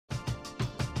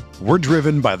We're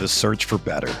driven by the search for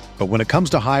better. But when it comes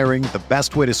to hiring, the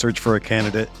best way to search for a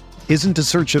candidate isn't to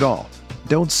search at all.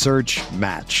 Don't search,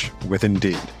 match with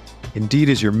Indeed. Indeed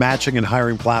is your matching and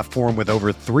hiring platform with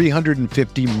over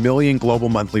 350 million global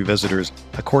monthly visitors,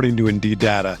 according to Indeed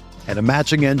data, and a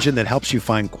matching engine that helps you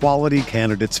find quality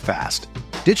candidates fast.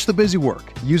 Ditch the busy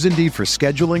work. Use Indeed for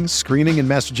scheduling, screening, and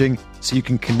messaging so you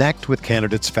can connect with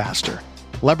candidates faster.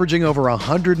 Leveraging over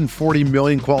 140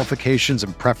 million qualifications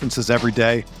and preferences every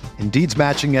day, Indeed's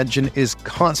matching engine is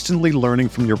constantly learning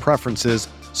from your preferences,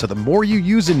 so the more you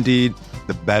use Indeed,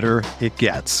 the better it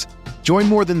gets. Join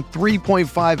more than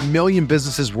 3.5 million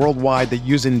businesses worldwide that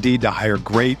use Indeed to hire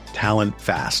great talent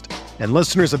fast. And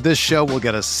listeners of this show will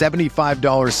get a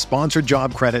 $75 sponsored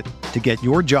job credit to get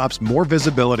your jobs more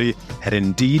visibility at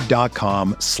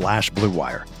Indeed.com/Blue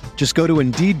Wire. Just go to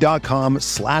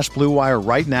Indeed.com/Blue Wire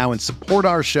right now and support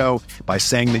our show by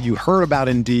saying that you heard about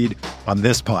Indeed on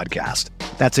this podcast.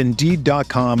 That's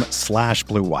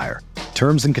Indeed.com/Blue Wire.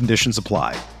 Terms and conditions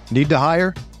apply. Need to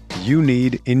hire? You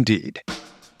need Indeed.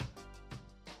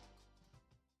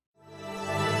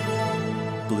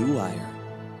 Blue Wire.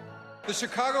 The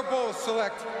Chicago Bulls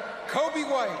select Coby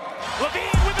White.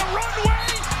 LaVine with a runway,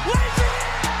 lays it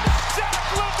in.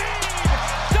 Zach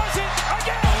LaVine does it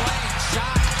again. The lane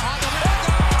shot on the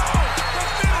window. The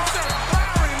finisher,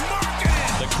 Larry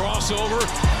Markkinen. The crossover,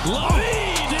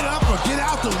 LaVine. Get up or get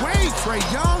out the way,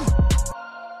 Trae Young.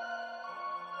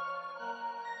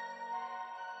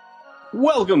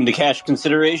 Welcome to Cash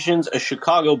Considerations, a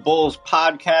Chicago Bulls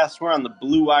podcast. We're on the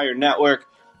Blue Wire Network.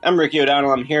 I'm Ricky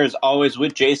O'Donnell. I'm here as always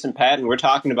with Jason Patton. We're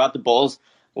talking about the Bulls'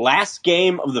 last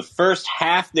game of the first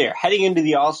half. They're heading into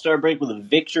the All-Star break with a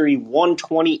victory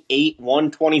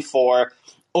 128-124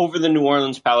 over the New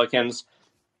Orleans Pelicans.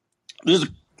 It was a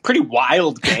pretty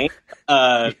wild game.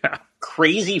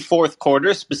 Crazy fourth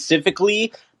quarter.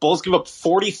 Specifically, Bulls give up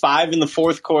 45 in the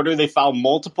fourth quarter. They foul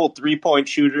multiple three-point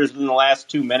shooters in the last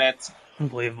 2 minutes.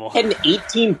 Unbelievable. Had an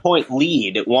 18-point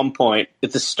lead at one point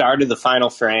at the start of the final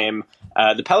frame.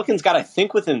 The Pelicans got, I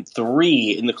think, within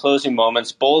 3 in the closing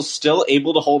moments. Bulls still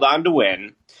able to hold on to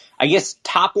win. I guess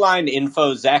top-line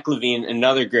info, Zach LaVine,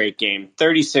 another great game.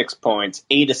 36 points,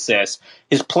 8 assists.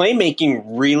 His playmaking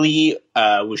really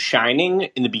was shining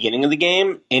in the beginning of the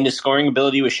game, and his scoring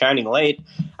ability was shining late.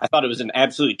 I thought it was an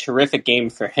absolutely terrific game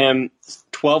for him.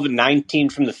 12 of 19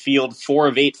 from the field, 4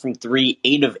 of 8 from 3,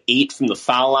 8 of 8 from the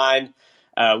foul line.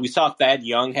 We saw Thad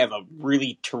Young have a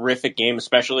really terrific game,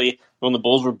 especially when the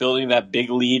Bulls were building that big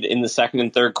lead in the second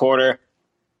and third quarter.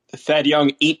 Thad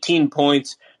Young, 18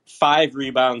 points, 5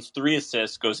 rebounds, 3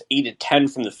 assists, goes 8 of 10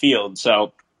 from the field.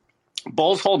 So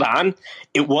Bulls hold on.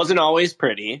 It wasn't always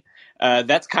pretty.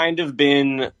 That's kind of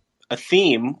been a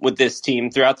theme with this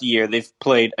team throughout the year. They've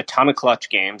played a ton of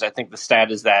clutch games. I think the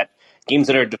stat is that games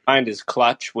that are defined as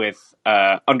clutch with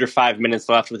under 5 minutes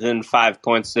left within 5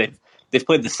 points, they've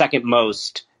played the second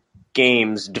most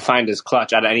games defined as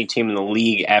clutch out of any team in the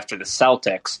league after the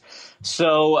Celtics.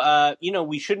 So,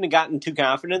 we shouldn't have gotten too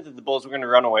confident that the Bulls were going to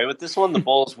run away with this one. The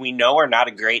Bulls, we know, are not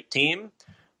a great team.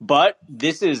 But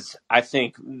this is, I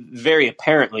think, very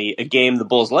apparently a game the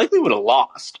Bulls likely would have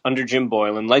lost under Jim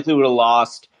Boylen, likely would have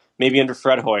lost maybe under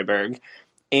Fred Hoiberg.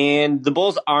 And the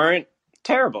Bulls aren't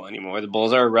terrible anymore. The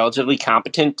Bulls are a relatively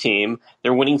competent team.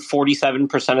 They're winning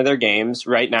 47% of their games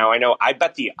right now. I know I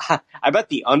bet the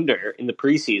under in the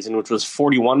preseason, which was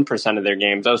 41% of their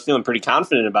games. I was feeling pretty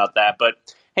confident about that. But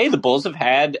hey, the Bulls have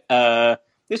had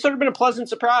they've sort of been a pleasant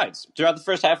surprise throughout the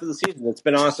first half of the season. It's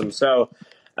been awesome. So,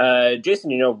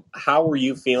 Jason, how were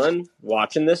you feeling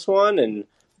watching this one, and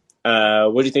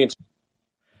what do you think?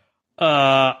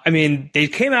 They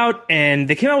came out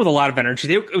with a lot of energy.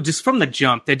 They just from the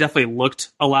jump, they definitely looked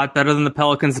a lot better than the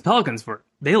Pelicans. The Pelicans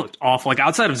they looked awful. Like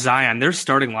outside of Zion, their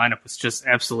starting lineup was just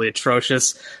absolutely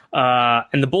atrocious.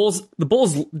 And the Bulls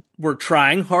were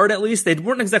trying hard at least. They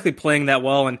weren't exactly playing that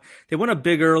well, and they went up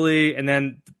big early, and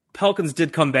then the Pelicans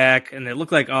did come back, and they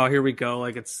looked like, oh, here we go.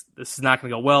 Like this is not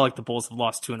going to go well. Like the Bulls have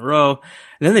lost 2 in a row.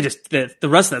 And then they just the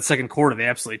rest of that second quarter, they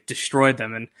absolutely destroyed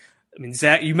them. And I mean,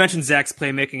 Zach, you mentioned Zach's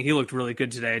playmaking. He looked really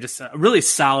good today. Just a really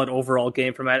solid overall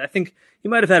game from Matt. I think he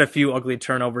might have had a few ugly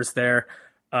turnovers there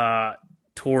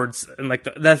towards, and like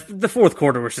the fourth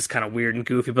quarter was just kind of weird and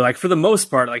goofy. But like for the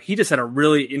most part, like he just had a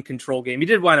really in control game. He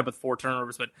did wind up with 4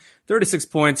 turnovers, but 36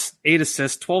 points, 8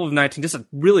 assists, 12 of 19, just a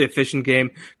really efficient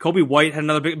game. Coby White had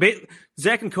another big.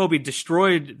 Zach and Coby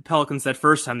destroyed the Pelicans that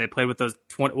first time they played with those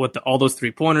all those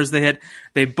 3-pointers they hit.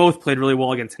 They both played really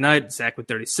well again tonight. Zach with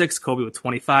 36, Coby with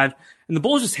 25, and the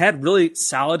Bulls just had really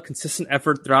solid, consistent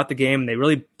effort throughout the game.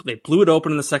 They blew it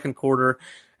open in the second quarter.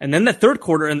 And then the third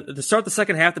quarter, and to start the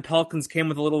second half, the Pelicans came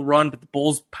with a little run, but the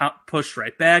Bulls pushed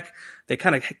right back. They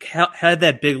kind of had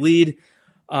that big lead.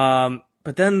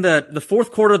 But then the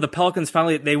fourth quarter, the Pelicans Sam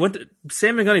Van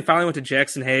Gundy finally went to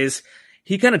Jackson Hayes.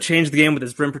 He kind of changed the game with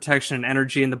his rim protection and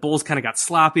energy, and the Bulls kind of got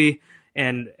sloppy,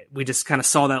 and we just kind of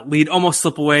saw that lead almost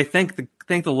slip away. Thank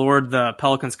the Lord the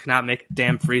Pelicans could not make a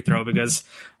damn free throw, because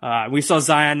we saw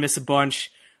Zion miss a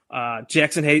bunch.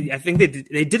 Jackson Hayes, I think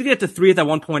they did get to three at that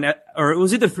one point, or it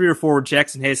was either 3 or 4 where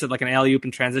Jackson Hayes had like an alley-oop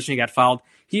in transition. He got fouled.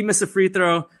 He missed a free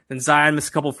throw. Then Zion missed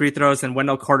a couple free throws. And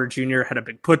Wendell Carter Jr. had a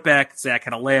big putback. Zach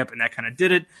had a layup, and that kind of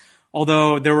did it.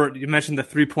 Although you mentioned the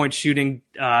 3-point shooting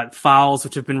fouls,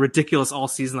 which have been ridiculous all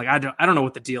season. Like I don't know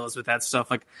what the deal is with that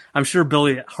stuff. Like I'm sure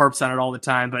Billy harps on it all the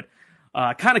time, but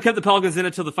kind of kept the Pelicans in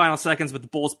it till the final seconds, but the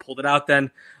Bulls pulled it out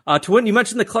then. To win, you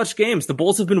mentioned the clutch games. The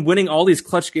Bulls have been winning all these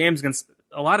clutch games against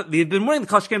they've been winning the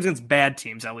clutch games against bad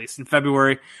teams, at least in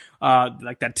February.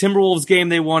 Like that Timberwolves game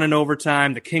they won in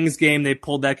overtime, the Kings game, they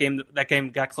pulled that game. That game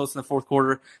got close in the fourth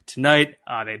quarter. Tonight,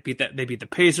 they beat the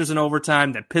Pacers in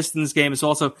overtime. That Pistons game is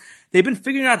also, they've been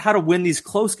figuring out how to win these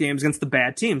close games against the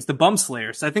bad teams, the bum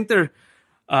slayers. I think the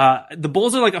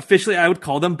Bulls are like officially, I would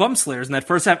call them bum slayers in that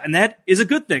first half, and that is a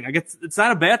good thing. I guess it's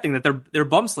not a bad thing that they're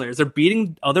bum slayers. They're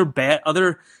beating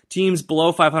other teams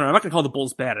below 500. I'm not gonna call the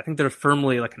Bulls bad. I think they're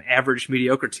firmly like an average,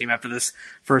 mediocre team after this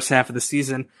first half of the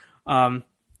season.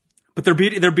 But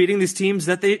they're beating these teams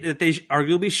that they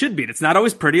arguably should beat. It's not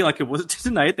always pretty, like it was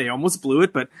tonight. They almost blew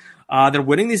it, but they're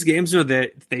winning these games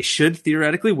that they should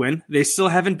theoretically win. They still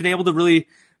haven't been able to really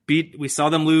beat. We saw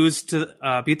them lose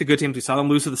to beat the good teams. We saw them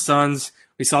lose to the Suns.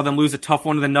 We saw them lose a tough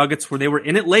one to the Nuggets, where they were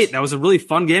in it late. That was a really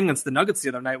fun game against the Nuggets the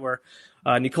other night, where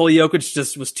Nikola Jokic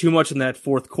just was too much in that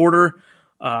fourth quarter.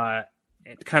 Kind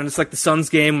of just like the Suns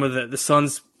game, where the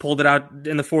Suns pulled it out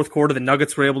in the fourth quarter. The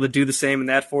Nuggets were able to do the same in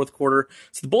that fourth quarter.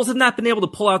 So the Bulls have not been able to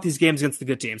pull out these games against the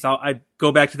good teams. I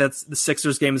go back to the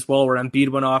Sixers game as well, where Embiid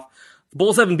went off. The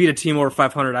Bulls haven't beat a team over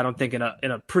 500, I don't think, in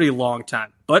a pretty long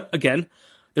time. But again,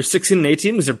 they're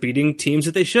 16-18 because they're beating teams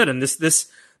that they should. And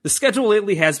the schedule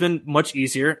lately has been much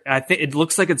easier. I think it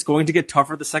looks like it's going to get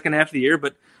tougher the second half of the year,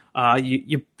 but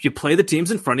you play the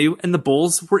teams in front of you, and the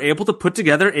Bulls were able to put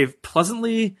together a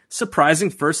pleasantly surprising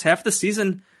first half of the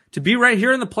season to be right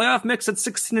here in the playoff mix at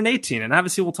 16-18. And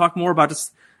obviously we'll talk more about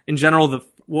just in general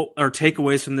our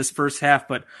takeaways from this first half,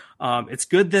 but it's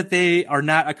good that they are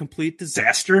not a complete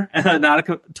disaster, not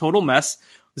a total mess.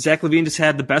 Zach LaVine just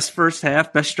had the best first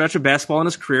half, best stretch of basketball in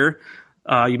his career.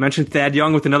 You mentioned Thad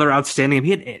Young with another outstanding game.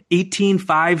 He had 18,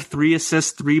 5, 3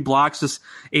 assists, 3 blocks, just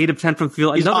 8 of 10 from the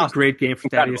field. Another awesome. Great game for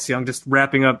Thaddeus Young, just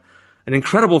wrapping up an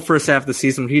incredible first half of the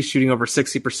season where he's shooting over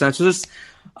 60%. So just,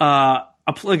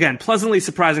 again, pleasantly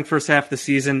surprising first half of the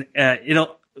season.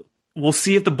 We'll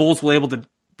see if the Bulls will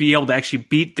be able to actually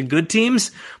beat the good teams.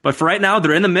 But for right now,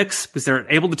 they're in the mix because they're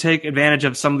able to take advantage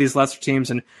of some of these lesser teams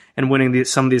and winning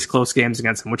some of these close games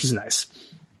against them, which is nice.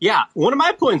 Yeah, one of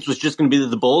my points was just going to be that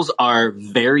the Bulls are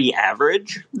very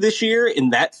average this year,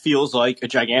 and that feels like a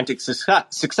gigantic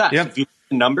success. Yep. If you look at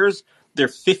the numbers, they're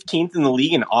 15th in the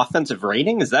league in offensive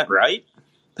rating. Is that right?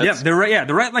 They're right. Yeah,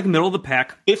 they're right in like the middle of the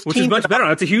pack, which is much better.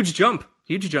 That's a huge jump.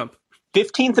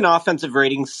 15th in offensive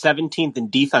rating, 17th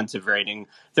in defensive rating.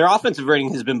 Their offensive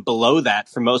rating has been below that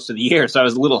for most of the year, so I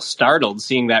was a little startled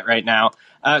seeing that right now.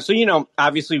 So,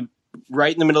 obviously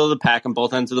right in the middle of the pack on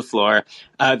both ends of the floor.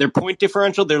 Their point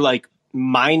differential, they're like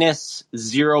minus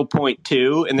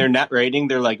 0.2. In their net rating,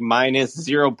 they're like minus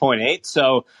 0.8.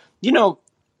 So,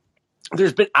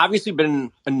 there's obviously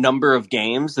been a number of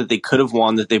games that they could have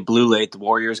won that they blew late. The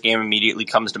Warriors game immediately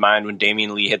comes to mind when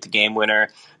Damian Lee hit the game winner.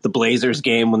 The Blazers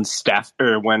game when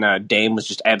Dame was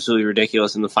just absolutely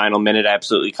ridiculous in the final minute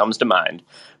absolutely comes to mind.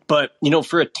 But,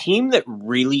 for a team that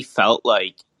really felt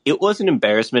like it was an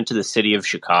embarrassment to the city of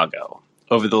Chicago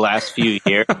over the last few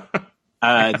years,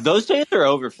 those days are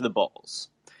over for the Bulls.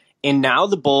 And now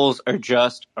the Bulls are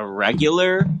just a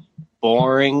regular,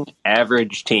 boring,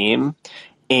 average team.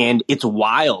 And it's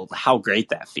wild how great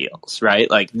that feels, right?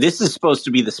 Like, this is supposed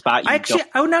to be the spot. I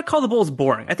would not call the Bulls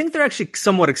boring. I think they're actually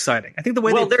somewhat exciting. I think the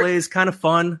way they play is kind of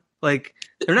fun. Like,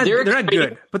 they're not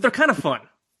good, but they're kind of fun.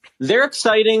 They're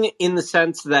exciting in the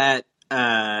sense that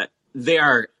they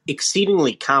are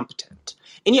exceedingly competent.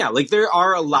 And yeah, like there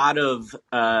are a lot of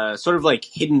sort of like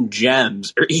hidden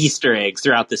gems or Easter eggs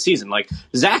throughout the season. Like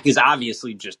Zach is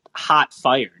obviously just hot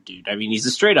fire, dude. I mean, he's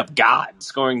a straight up god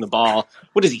scoring the ball.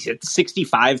 What is he at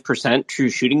 65% true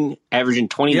shooting, averaging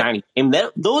 29 a game?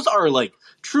 Those are like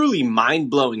truly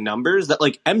mind-blowing numbers that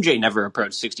like MJ never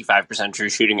approached 65% true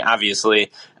shooting.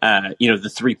 Obviously, the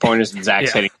 3-pointers and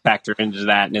Zach's hitting factor into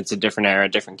that, and it's a different era,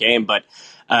 different game. But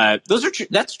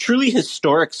that's truly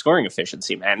historic scoring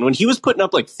efficiency, man. When he was putting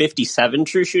up like 57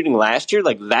 true shooting last year,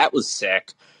 like that was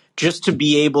sick. Just to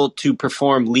be able to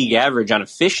perform league average on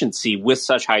efficiency with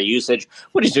such high usage,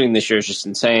 what he's doing this year is just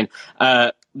insane.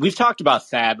 We've talked about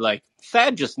Thad. Like,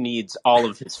 Thad just needs all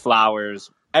of his flowers.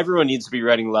 Everyone needs to be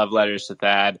writing love letters to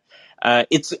Thad.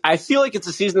 I feel like it's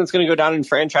a season that's going to go down in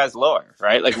franchise lore,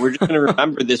 right? Like, we're just going to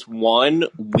remember this one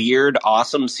weird,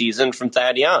 awesome season from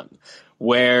Thad Young,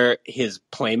 where his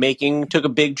playmaking took a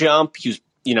big jump. He was,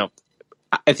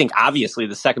 I think obviously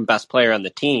the second best player on the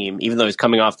team, even though he's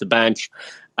coming off the bench.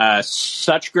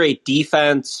 Such great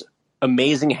defense,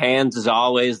 amazing hands as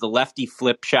always. The lefty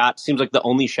flip shot seems like the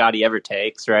only shot he ever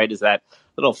takes, right? Is that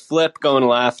little flip going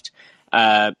left.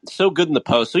 So good in the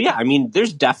post. So yeah, I mean,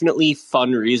 there's definitely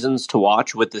fun reasons to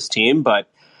watch with this team, but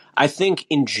I think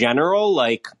in general,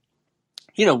 like,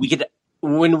 we could,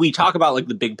 when we talk about like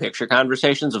the big picture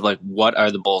conversations of like what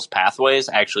are the Bulls' pathways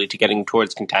actually to getting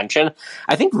towards contention,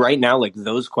 I think right now like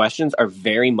those questions are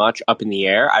very much up in the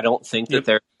air. I don't think that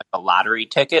they're a lottery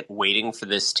ticket waiting for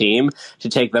this team to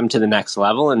take them to the next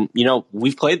level. And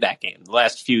we've played that game the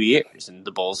last few years, and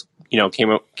the Bulls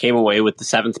came away with the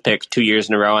 7th pick 2 years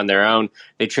in a row on their own.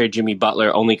 They trade Jimmy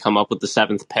Butler, only come up with the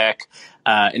 7th pick.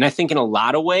 And I think in a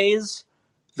lot of ways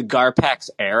the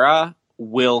Garpax era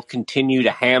will continue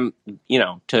to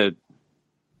to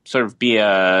sort of be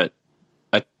a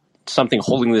something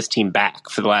holding this team back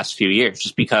for the last few years,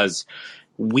 just because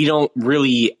we don't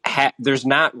really there's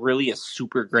not really a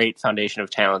super great foundation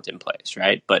of talent in place,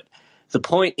 right? But the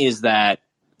point is that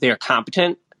they are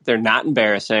competent, they're not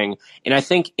embarrassing, and I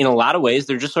think in a lot of ways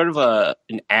they're just sort of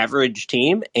an average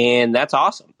team, and that's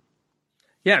awesome.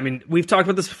 Yeah, I mean, we've talked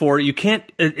about this before. You can't,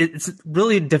 it's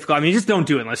really difficult. I mean, you just don't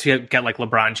do it unless you get like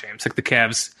LeBron James, like the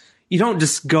Cavs. You don't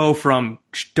just go from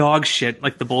dog shit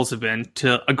like the Bulls have been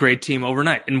to a great team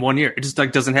overnight in 1 year. It just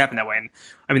like doesn't happen that way. And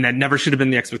I mean, that never should have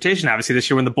been the expectation, obviously, this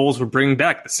year when the Bulls were bringing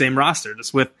back the same roster,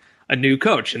 just with a new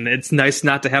coach. And it's nice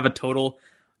not to have a total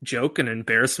joke and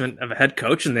embarrassment of a head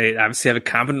coach. And they obviously have a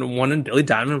competent one in Billy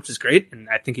Donovan, which is great. And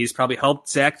I think he's probably helped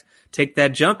Zach take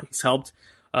that jump. He's helped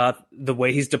the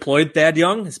way he's deployed Thad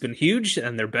Young has been huge,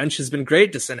 and their bench has been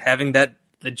great, just in having the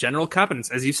general competence,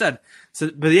 as you said.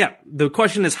 So, but yeah, the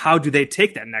question is, how do they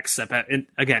take that next step? And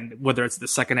again, whether it's the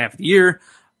second half of the year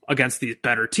against these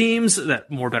better teams,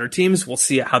 more better teams, we'll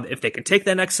see if they can take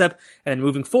that next step. And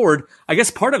moving forward, I guess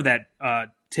part of that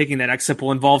taking that next step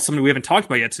will involve somebody we haven't talked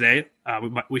about yet today.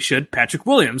 We should, Patrick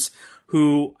Williams,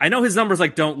 who I know his numbers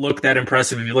like don't look that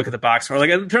impressive if you look at the box score, like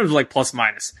in terms of like plus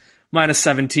minus. Minus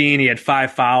 17, he had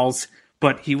 5 fouls,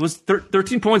 but he was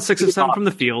 13.6 of 7 from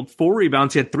the field, 4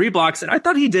 rebounds, he had 3 blocks, and I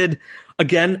thought he did,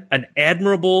 again, an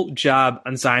admirable job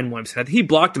on Zion Williamson. I think he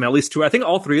blocked him at least 2. I think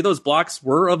all 3 of those blocks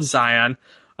were of Zion.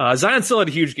 Zion still had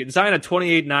a huge game. Zion had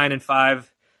 28, 9, and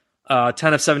 5,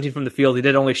 10 of 17 from the field. He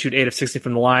did only shoot 8 of 60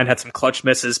 from the line, had some clutch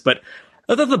misses, but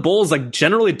I thought the Bulls like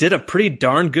generally did a pretty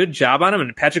darn good job on him,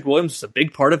 and Patrick Williams was a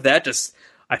big part of that.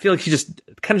 I feel like he just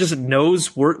kind of just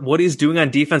knows what he's doing on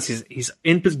defense. He's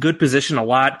in good position a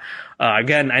lot.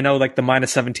 Again, I know like the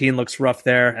minus 17 looks rough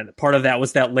there, and part of that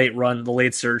was that late run, the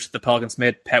late surge the Pelicans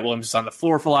made. Pat Williams was on the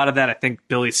floor for a lot of that. I think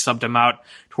Billy subbed him out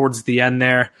towards the end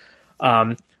there.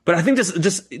 But I think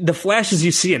just the flashes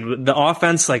you see in the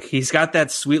offense, like he's got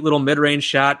that sweet little mid-range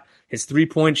shot. His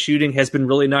 3-point shooting has been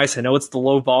really nice. I know it's the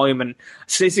low volume, and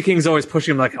Stacey King's always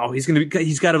pushing him like, oh, he's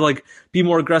got to like be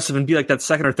more aggressive and be like that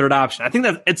second or third option. I think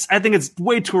it's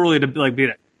way too early to like be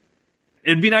that.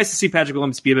 It'd be nice to see Patrick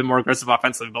Williams be a bit more aggressive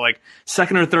offensively, but like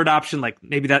second or third option, like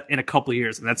maybe that in a couple of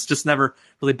years, and that's just never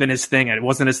really been his thing. It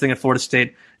wasn't his thing at Florida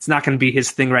State. It's not going to be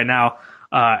his thing right now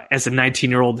as a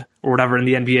 19-year-old or whatever in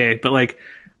the NBA. But like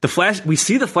we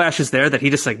see the flashes there that he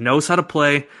just like knows how to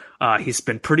play. He's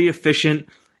been pretty efficient.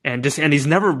 And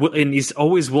he's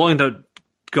always willing to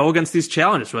go against these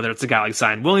challenges, whether it's a guy like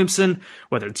Zion Williamson,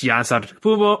 whether it's Giannis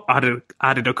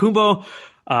Antetokounmpo,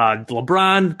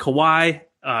 LeBron,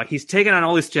 Kawhi. He's taken on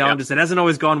all these challenges. It hasn't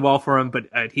always gone well for him, but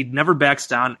he never backs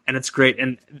down, and it's great.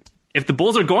 And if the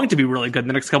Bulls are going to be really good in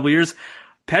the next couple of years,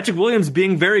 Patrick Williams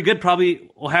being very good probably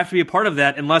will have to be a part of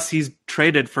that, unless he's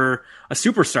traded for a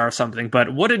superstar or something.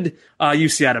 But what did you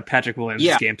see out of Patrick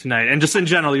Williams' game tonight? And just in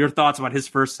general, your thoughts about his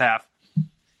first half?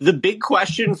 The big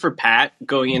question for Pat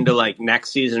going into like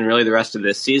next season, really the rest of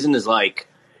this season, is like,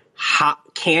 how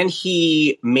can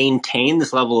he maintain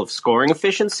this level of scoring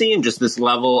efficiency and just this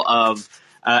level of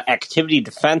activity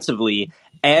defensively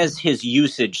as his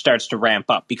usage starts to ramp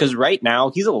up, because right now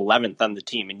he's 11th on the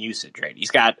team in usage rate.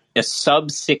 He's got a sub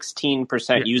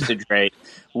 16% usage rate,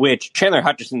 which Chandler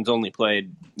Hutchison's only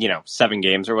played, 7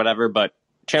 games or whatever, but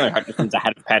Chandler Hutchison's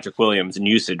ahead of Patrick Williams in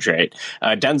usage rate.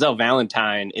 Denzel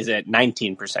Valentine is at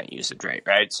 19% usage rate,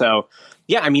 right? So,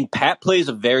 yeah, I mean, Pat plays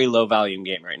a very low volume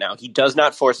game right now. He does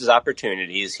not force his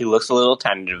opportunities. He looks a little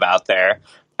tentative out there.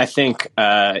 I think,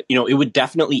 it would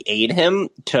definitely aid him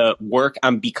to work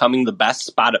on becoming the best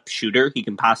spot-up shooter he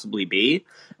can possibly be,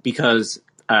 because,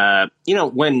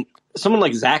 when someone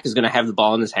like Zach is going to have the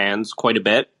ball in his hands quite a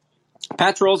bit,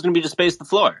 Pat's role is going to be to space the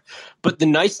floor. But the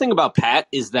nice thing about Pat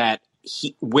is that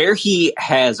where he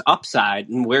has upside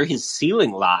and where his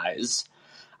ceiling lies,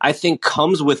 I think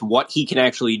comes with what he can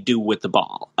actually do with the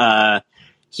ball.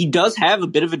 He does have a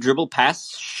bit of a dribble,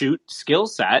 pass, shoot skill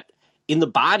set in the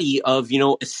body of, a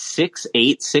 6'8",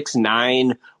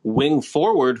 6'9" wing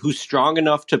forward who's strong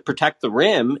enough to protect the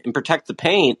rim and protect the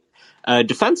paint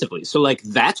defensively. So,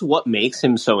 that's what makes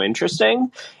him so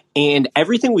interesting. And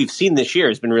everything we've seen this year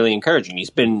has been really encouraging.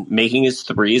 He's been making his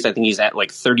threes. I think he's at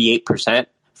 38%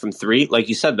 from 3. Like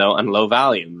you said, though, on low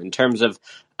volume. In terms of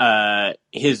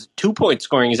his 2-point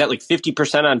scoring, is at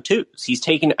 50% on 2s. He's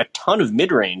taken a ton of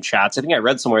mid-range shots. I think I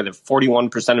read somewhere that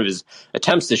 41% of his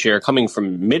attempts this year are coming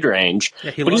from mid-range.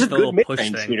 Yeah, but he's a good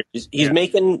mid-range shooter. He's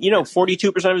making,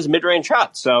 42% of his mid-range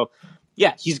shots. So,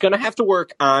 yeah, he's going to have to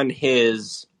work on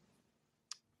his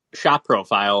shot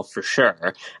profile for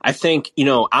sure. I think,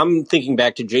 I'm thinking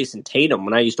back to Jason Tatum.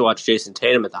 When I used to watch Jason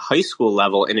Tatum at the high school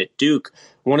level and at Duke,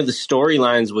 one of the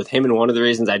storylines with him, and one of the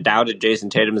reasons I doubted Jason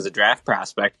Tatum as a draft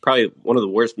prospect, probably one of the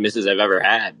worst misses I've ever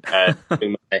had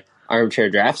doing my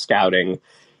armchair draft scouting,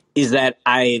 is that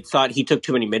I thought he took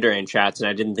too many mid-range shots and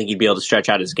I didn't think he'd be able to stretch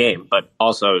out his game. But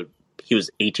also, he was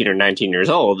 18 or 19 years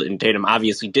old, and Tatum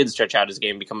obviously did stretch out his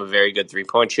game, become a very good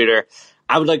three-point shooter.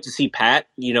 I would like to see Pat,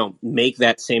 make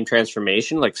that same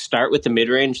transformation. Start with the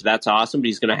mid-range. That's awesome, but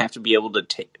he's going to have to be able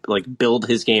to build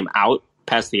his game out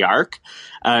past the arc.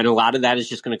 And a lot of that is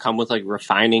just going to come with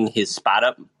refining his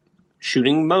spot-up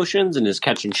shooting motions and his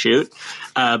catch and shoot.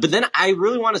 But then I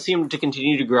really want to see him to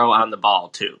continue to grow on the ball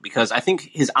too, because I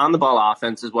think his on-the-ball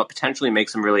offense is what potentially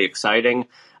makes him really exciting.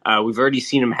 We've already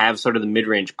seen him have sort of the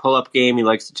mid-range pull-up game. He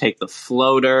likes to take the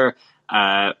floater.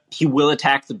 He will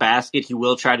attack the basket. He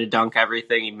will try to dunk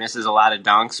everything. He misses a lot of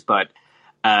dunks, but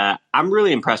I'm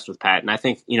really impressed with Pat. And I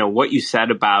think, what you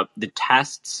said about the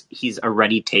tests he's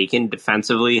already taken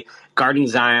defensively, guarding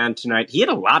Zion tonight, he had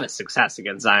a lot of success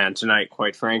against Zion tonight,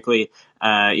 quite frankly.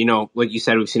 Like you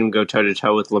said, we've seen him go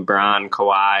toe-to-toe with LeBron,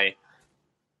 Kawhi.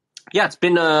 Yeah, it's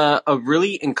been a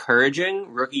really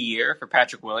encouraging rookie year for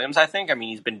Patrick Williams, I think. I mean,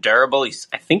 he's been durable.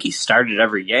 I think he started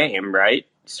every game, right?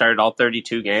 Started all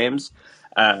 32 games.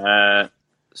 Or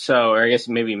I guess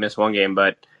maybe he missed one game,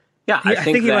 but yeah, I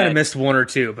think he might have missed one or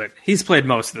two, but he's played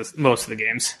most of the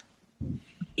games.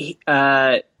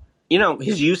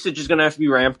 His usage is going to have to be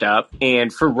ramped up.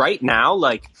 And for right now,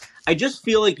 I just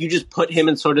feel like you just put him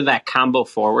in sort of that combo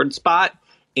forward spot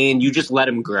and you just let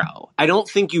him grow. I don't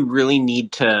think you really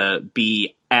need to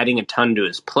be adding a ton to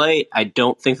his plate. I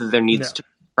don't think that there needs to be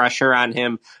pressure on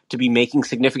him to be making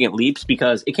significant leaps,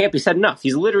 because it can't be said enough.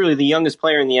 He's literally the youngest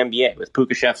player in the NBA with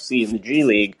Pukashevsky in the G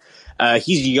League.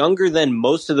 He's younger than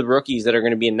most of the rookies that are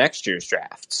going to be in next year's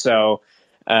draft. So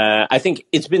I think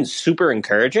it's been super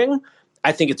encouraging.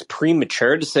 I think it's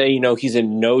premature to say, he's a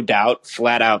no doubt,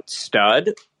 flat out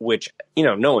stud, which,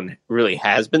 no one really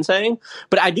has been saying.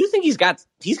 But I do think he's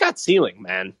got ceiling,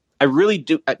 man. I really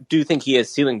do think he has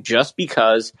ceiling just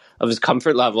because of his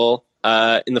comfort level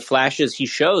in the flashes he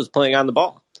shows playing on the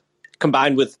ball,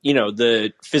 combined with,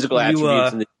 the physical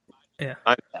attributes and the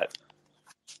mindset.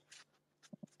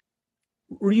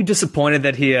 Were you disappointed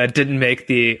that he didn't make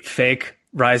the fake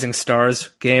Rising Stars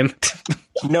game?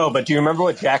 No, but do you remember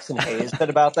what Jackson Hayes said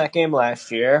about that game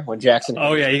last year? When Jackson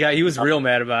Hayes he was real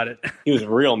mad about it. He was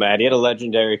real mad. He had a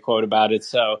legendary quote about it.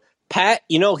 So Pat,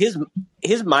 his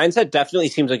mindset definitely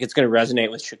seems like it's going to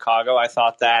resonate with Chicago. I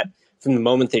thought that from the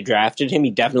moment they drafted him.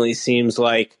 He definitely seems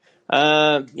like,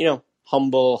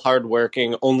 humble,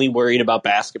 hardworking, only worried about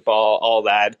basketball, all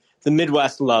that. The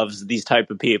Midwest loves these type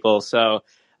of people. So,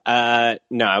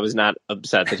 no, I was not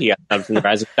upset that he got dubbed from the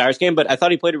Rising Stars game, but I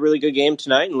thought he played a really good game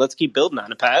tonight, and let's keep building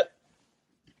on it, Pat.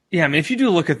 Yeah, I mean, if you do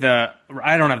look at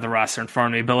I don't have the roster in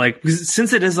front of me, but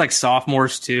since it is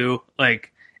sophomores too,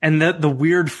 and the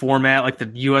weird format,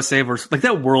 the USA versus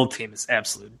that world team is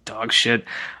absolute dog shit.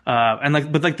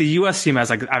 But the US team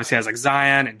obviously has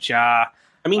Zion and Ja.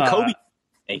 I mean, Kobe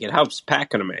make it. How's Pat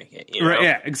gonna make it? Right,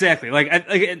 yeah, exactly. Some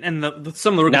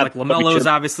of the rookies LaMelo is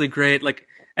obviously great.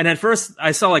 And at first,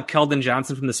 I saw like Keldon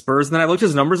Johnson from the Spurs, and then I looked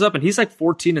his numbers up, and he's like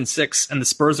 14-6, and the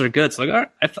Spurs are good. So like, all right,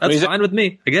 that's fine with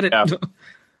me. I get it. Yeah.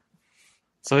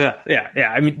 So yeah.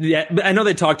 I mean, but I know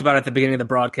they talked about it at the beginning of the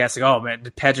broadcast, like, oh man,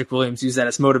 did Patrick Williams use that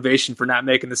as motivation for not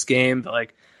making this game? But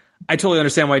like, I totally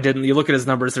understand why he didn't. You look at his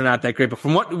numbers; they're not that great. But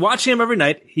from watching him every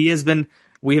night, he has been.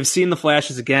 We have seen the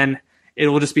flashes again. It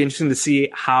will just be interesting to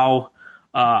see how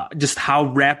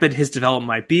rapid his development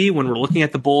might be when we're looking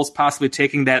at the Bulls possibly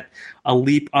taking that a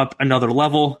leap up another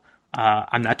level.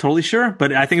 I'm not totally sure,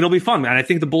 but I think it'll be fun. And I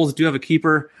think the Bulls do have a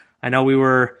keeper. I know we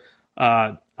were.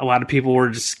 A lot of people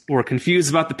were confused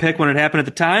about the pick when it happened at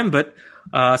the time, but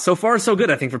so far so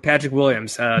good. I think for Patrick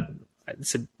Williams,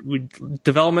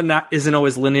 development isn't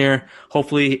always linear.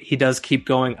 Hopefully, he does keep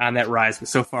going on that rise. But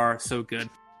so far so good.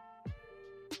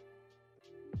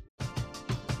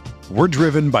 We're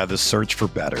driven by the search for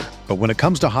better, but when it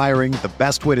comes to hiring, the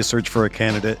best way to search for a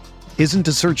candidate isn't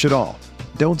to search at all.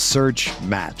 Don't search.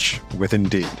 Match with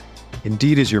Indeed.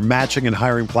 Indeed is your matching and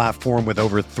hiring platform with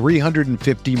over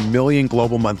 350 million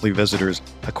global monthly visitors,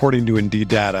 according to Indeed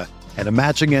data, and a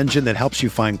matching engine that helps you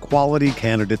find quality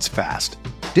candidates fast.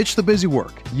 Ditch the busy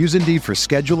work. Use Indeed for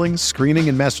scheduling, screening,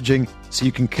 and messaging so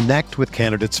you can connect with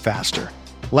candidates faster.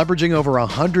 Leveraging over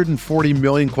 140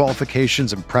 million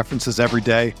qualifications and preferences every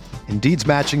day, Indeed's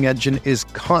matching engine is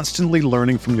constantly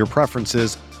learning from your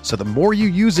preferences, so the more you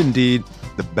use Indeed,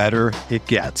 the better it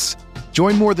gets.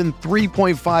 Join more than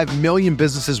 3.5 million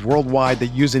businesses worldwide that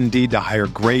use Indeed to hire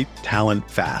great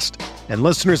talent fast. And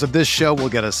listeners of this show will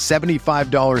get a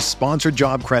 $75 sponsored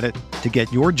job credit to get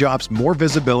your jobs more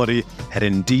visibility at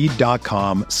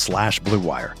Indeed.com/Blue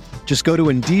Wire. Just go to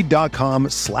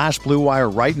Indeed.com/Blue Wire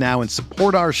right now and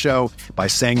support our show by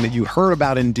saying that you heard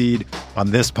about Indeed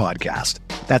on this podcast.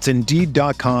 That's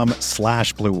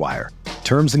Indeed.com/Blue Wire.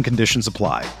 Terms and conditions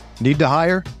apply. Need to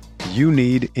hire? You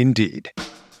need Indeed.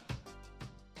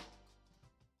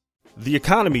 The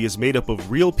economy is made up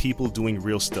of real people doing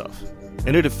real stuff,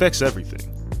 and it affects everything.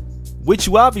 Which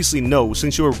you obviously know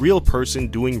since you're a real person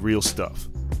doing real stuff.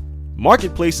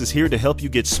 Marketplace is here to help you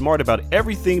get smart about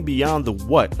everything beyond the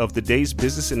what of the day's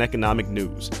business and economic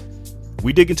news.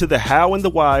 We dig into the how and the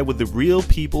why with the real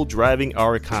people driving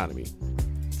our economy.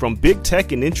 From big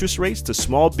tech and interest rates to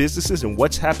small businesses and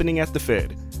what's happening at the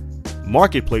Fed.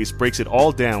 Marketplace breaks it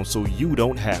all down so you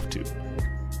don't have to.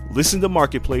 Listen to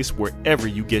Marketplace wherever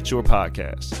you get your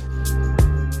podcasts.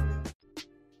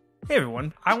 Hey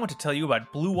everyone, I want to tell you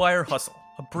about Blue Wire Hustle,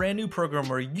 a brand new program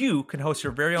where you can host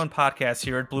your very own podcast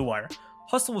here at Blue Wire.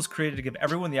 Hustle was created to give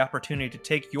everyone the opportunity to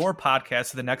take your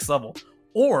podcast to the next level.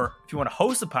 Or if you want to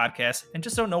host a podcast and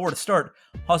just don't know where to start,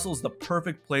 Hustle is the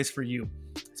perfect place for you.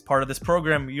 As part of this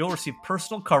program, you'll receive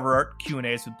personal cover art,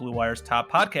 Q&As with Blue Wire's top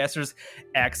podcasters,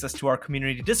 access to our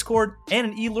community Discord, and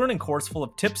an e-learning course full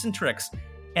of tips and tricks.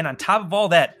 And on top of all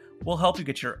that, we'll help you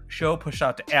get your show pushed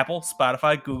out to Apple,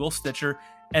 Spotify, Google, Stitcher,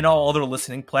 and all other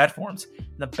listening platforms.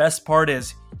 And the best part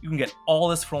is, you can get all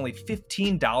this for only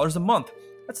 $15 a month.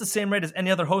 That's the same rate as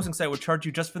any other hosting site would charge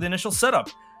you just for the initial setup.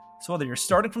 So whether you're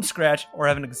starting from scratch or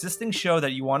have an existing show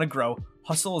that you want to grow,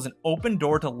 Hustle is an open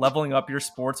door to leveling up your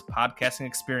sports podcasting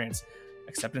experience.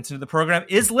 Acceptance into the program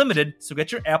is limited, so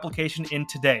get your application in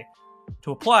today.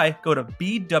 To apply, go to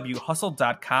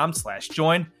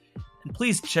bwhustle.com/join. And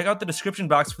please check out the description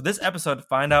box for this episode to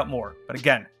find out more. But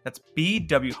again, that's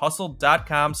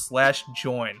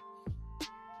bwhustle.com/join.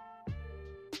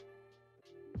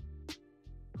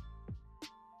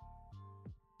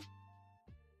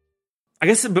 I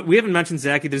guess, but we haven't mentioned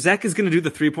Zach either. Zach is going to do the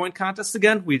 3-point contest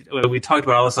again. We talked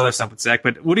about all this other stuff with Zach,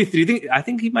 but what do you think? I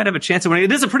think he might have a chance of winning.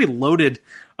 It is a pretty loaded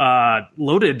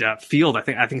field. I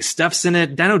think Steph's in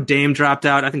it. I know Dame dropped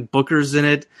out. I think Booker's in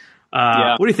it.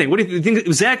 Yeah. What do you think? What do you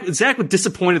think? Zach was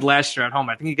disappointed last year at home.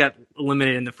 I think he got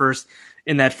eliminated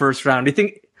in that first round. Do you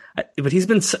think? But he's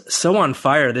been so on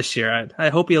fire this year. I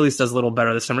hope he at least does a little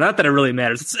better this summer. Not that it really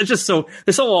matters. It's just so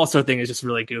this whole All-Star thing is just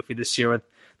really goofy this year. With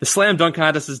the slam dunk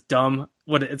contest is dumb.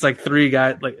 It's like three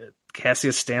guys like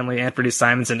Cassius Stanley, Anthony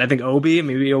Simonson. I think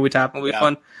maybe Obi Toppin will be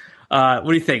fun. What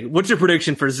do you think? What's your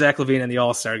prediction for Zach LaVine in the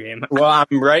All-Star game? Well,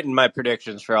 I'm writing my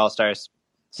predictions for All-Stars.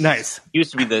 Nice.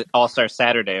 Used to be the All-Star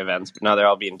Saturday events, but now they're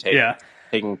all being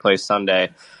taking place Sunday.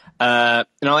 And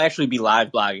I'll actually be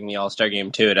live blogging the All-Star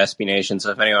game too at SB Nation.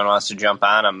 So if anyone wants to jump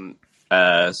on, I'm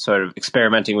sort of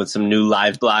experimenting with some new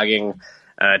live blogging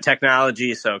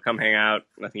technology. So come hang out.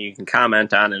 I think you can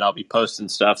comment on it. I'll be posting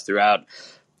stuff throughout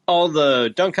all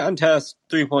the dunk contest,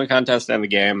 3-point contest, and the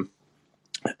game.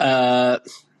 I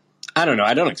I don't know.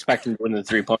 I don't expect him to win the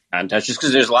 3-point contest just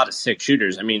because there's a lot of sick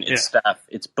shooters. I mean, it's Steph,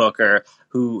 it's Booker,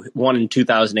 who won in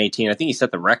 2018. I think he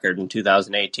set the record in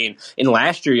 2018. And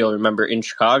last year, you'll remember in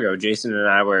Chicago, Jason and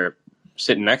I were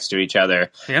sitting next to each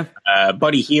other. Yeah.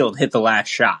 Buddy Hield hit the last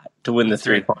shot to win the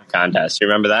 3-point contest. You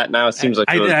remember that? Now it seems like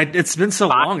it's been so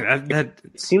long.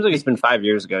 It seems like it's been 5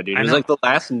 years ago, dude. It was like the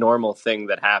last normal thing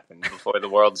that happened before the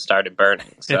world started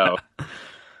burning. So.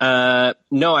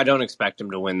 No, I don't expect him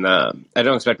to win the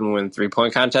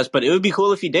 3-point contest, but it would be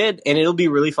cool if he did, and it'll be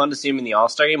really fun to see him in the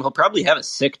All-Star game. He'll probably have a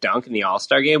sick dunk in the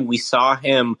All-Star game. We saw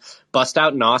him bust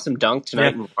out an awesome dunk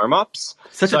tonight in warm-ups.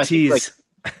 Such a tease.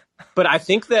 But I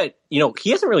think that,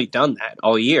 he hasn't really done that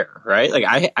all year, right?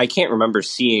 Like, I can't remember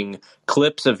seeing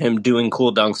clips of him doing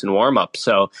cool dunks in warm-up.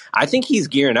 So I think he's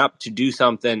gearing up to do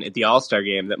something at the All-Star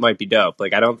game that might be dope.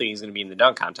 Like, I don't think he's going to be in the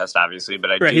dunk contest, obviously,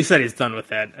 but he said he's done with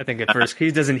that. I think at first he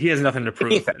has nothing to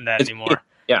prove in that anymore.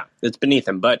 Yeah, it's beneath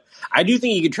him. But I do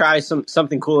think he could try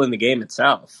something cool in the game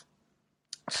itself.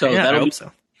 So I hope so.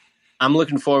 I'm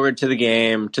looking forward to the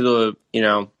game,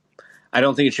 I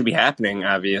don't think it should be happening,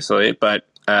 obviously, but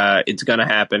it's going to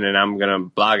happen, and I'm going to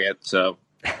blog it. So,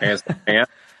 I guess, yeah.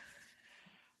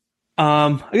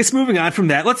 I guess moving on from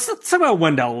that, let's talk about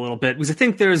Wendell a little bit, because I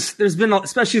think there's been,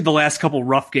 especially the last couple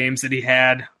rough games that he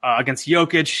had against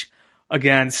Jokic,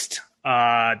 against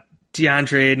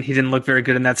DeAndre, and he didn't look very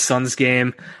good in that Suns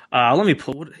game. Let me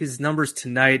pull his numbers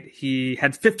tonight. He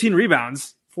had 15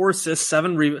 rebounds, 4 assists,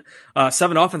 7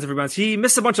 offensive rebounds. He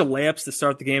missed a bunch of layups to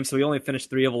start the game, so he only finished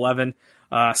 3 of 11.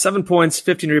 7 points,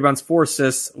 15 rebounds, 4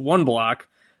 assists, 1 block.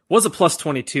 Was a plus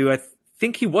 22. I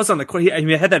think he was on the court. He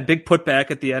had that big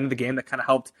putback at the end of the game that kind of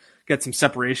helped get some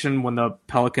separation when the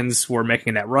Pelicans were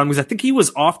making that run. Because I think he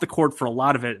was off the court for a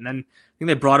lot of it, and then I think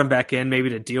they brought him back in maybe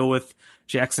to deal with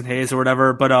Jackson Hayes or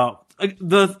whatever. But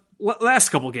the last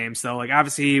couple games, though,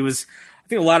 obviously he was. I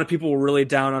think a lot of people were really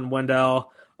down on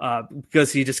Wendell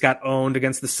because he just got owned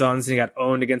against the Suns and he got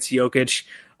owned against Jokic.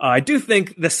 I do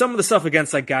think that some of the stuff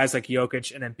against guys like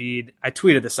Jokic and Embiid, I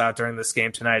tweeted this out during this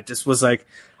game tonight, just was I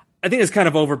think it's kind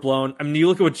of overblown. I mean, you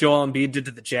look at what Joel Embiid did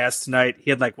to the Jazz tonight. He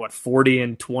had 40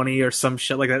 and 20 or some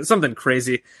shit like that, something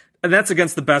crazy. And that's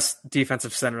against the best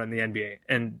defensive center in the NBA.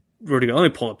 And Rudy, let me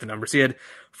pull up the numbers. He had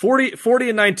 40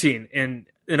 and 19 in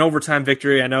an overtime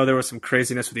victory. I know there was some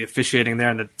craziness with the officiating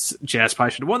there, and the Jazz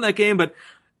probably should have won that game, but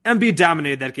Embiid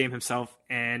dominated that game himself,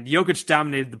 and Jokic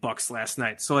dominated the Bucks last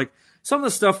night. So some of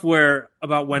the stuff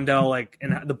about Wendell,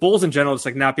 and the Bulls in general,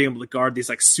 just not being able to guard these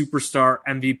superstar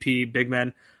MVP big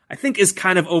men, I think is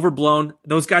kind of overblown.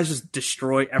 Those guys just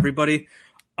destroy everybody.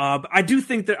 But I do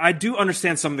think that I do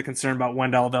understand some of the concern about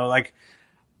Wendell, though.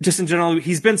 Just in general,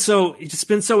 he's just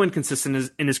been so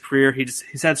inconsistent in his career.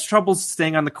 He's had troubles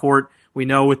staying on the court. We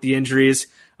know with the injuries,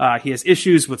 he has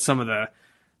issues with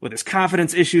with his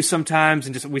confidence issues sometimes,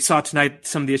 and we saw tonight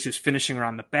some of the issues finishing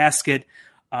around the basket.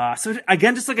 So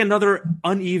again, just another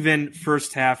uneven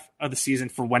first half of the season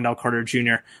for Wendell Carter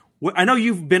Jr. I know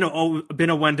you've been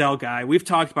a Wendell guy. We've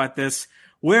talked about this.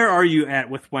 Where are you at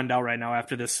with Wendell right now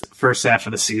after this first half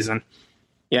of the season?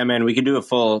 Yeah, man, we could do a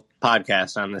full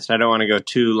podcast on this. I don't want to go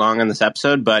too long on this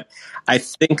episode, but I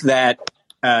think that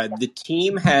the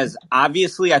team has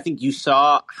obviously, I think you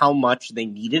saw how much they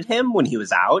needed him when he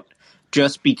was out,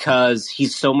 just because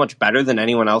he's so much better than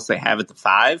anyone else they have at the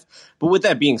 5. But with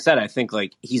that being said, I think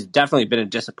he's definitely been a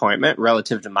disappointment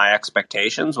relative to my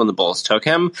expectations when the Bulls took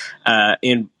him.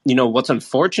 And what's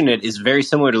unfortunate is very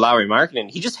similar to Lauri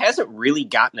Markkanen. He just hasn't really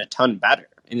gotten a ton better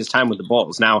in his time with the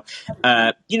Bulls. Now,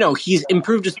 he's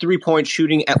improved his 3-point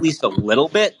shooting at least a little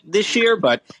bit this year,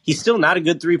 but he's still not a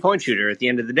good 3-point shooter at the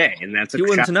end of the day. And that's he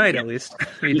won tonight, at least.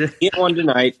 He won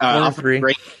tonight. Off a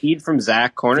great feed from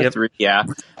Zach, corner 3. Yeah.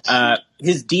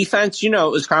 His defense,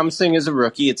 is promising as a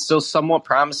rookie. It's still somewhat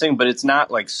promising, but it's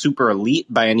not super elite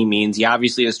by any means. He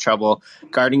obviously has trouble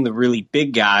guarding the really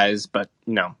big guys, but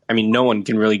no one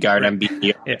can really guard Embiid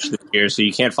this year, so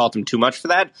you can't fault him too much for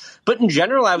that. But in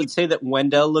general, I would say that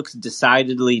Wendell looks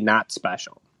decidedly not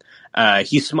special.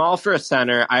 He's small for a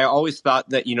center. I always thought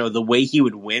that, the way he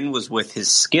would win was with his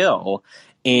skill,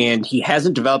 and he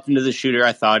hasn't developed into the shooter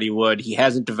I thought he would. He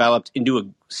hasn't developed into a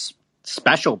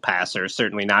special passer,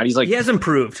 certainly not. He has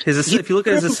improved. If you look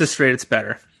at his assist rate, it's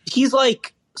better. He's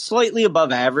slightly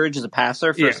above average as a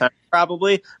passer for a center,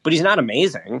 probably, but he's not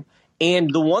amazing.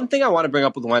 And the one thing I want to bring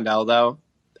up with Wendell, though,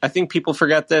 I think people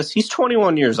forget this. He's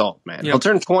 21 years old, man. Yep. He'll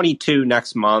turn 22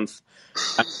 next month.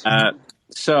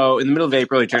 So in the middle of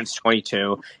April, he turns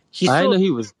 22. I didn't know he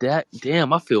was that.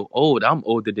 Damn, I feel old. I'm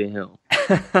older than him.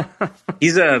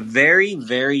 He's a very,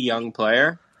 very young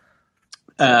player.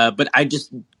 But I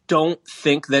just don't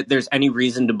think that there's any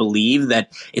reason to believe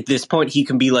that at this point he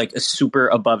can be like a super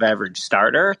above average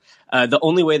starter. The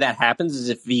only way that happens is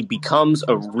if he becomes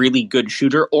a really good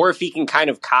shooter, or if he can kind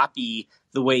of copy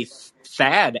the way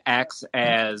Thad acts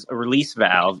as a release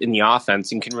valve in the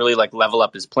offense and can really like level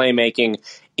up his playmaking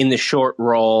in the short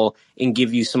roll and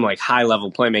give you some like high level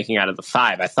playmaking out of the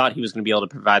 5. I thought he was going to be able to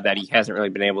provide that. He hasn't really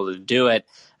been able to do it.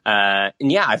 And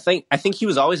yeah, I think he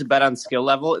was always a bet on skill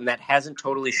level, and that hasn't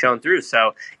totally shown through.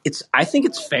 So I think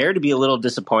it's fair to be a little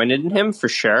disappointed in him for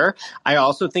sure. I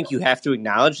also think you have to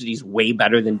acknowledge that he's way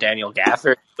better than Daniel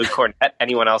Gafford, Luke Cornett,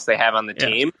 anyone else they have on the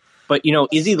team. But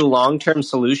is he the long-term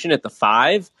solution at the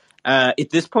 5? At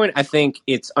this point, I think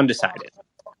it's undecided.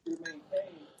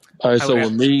 All right, so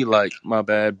with me, like, my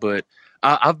bad, but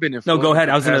I've been in Florida. No, go ahead.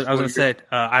 I was gonna say it.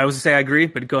 I was gonna say I agree,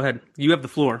 but go ahead. You have the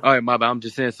floor. All right, my bad. I'm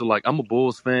just saying. So, like, I'm a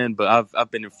Bulls fan, but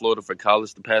I've been in Florida for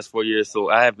college the past 4 years,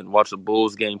 so I haven't watched a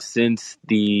Bulls game since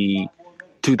the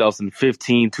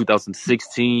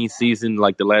 2015-2016 season,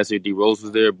 like the last year D Rose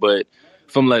was there. But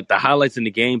from like the highlights in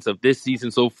the games of this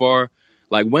season so far,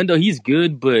 like Wendell, he's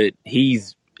good, but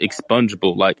he's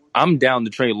expungible. Like, I'm down to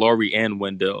trade Lauri and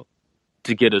Wendell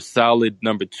to get a solid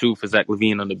number 2 for Zach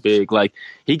LaVine on the big. Like,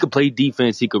 he could play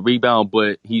defense, he could rebound,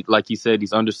 but he, like he said,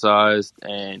 he's undersized,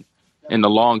 and in the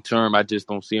long term, I just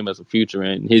don't see him as a future.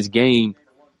 And his game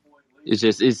is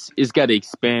just it's got to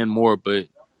expand more. But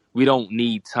we don't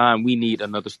need time. We need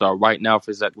another star right now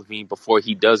for Zach LaVine before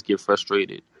he does get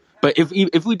frustrated. But if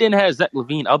we didn't have Zach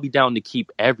LaVine, I'll be down to keep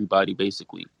everybody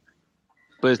basically.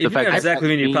 But it's the fact that Zach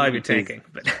LaVine, you'd probably be tanking.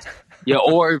 But yeah,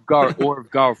 or if Gar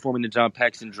Forman and John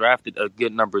Paxson drafted a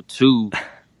good number 2,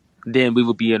 then we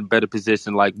would be in a better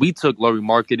position. Like, we took Lauri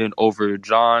Markkanen over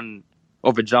John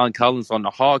Collins on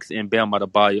the Hawks and Bam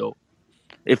Adebayo.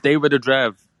 If they were to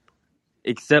draft,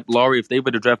 except Lauri, if they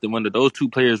would have drafted one of those 2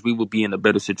 players, we would be in a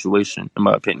better situation, in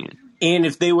my opinion. And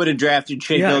if they would have drafted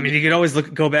Shea Gilgeous, I mean, you could always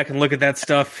go back and look at that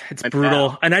stuff. It's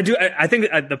brutal. And I think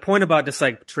the point about just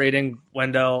like trading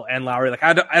Wendell and Lauri, like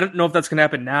I don't know if that's going to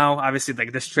happen now, obviously,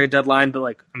 like this trade deadline, but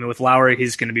like, I mean, with Lauri,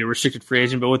 he's going to be a restricted free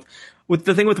agent. But with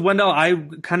the thing with Wendell, I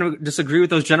kind of disagree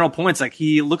with those general points. Like,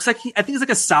 he looks like I think he's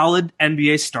like a solid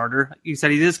NBA starter. You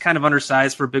said he is kind of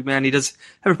undersized for a big man. He does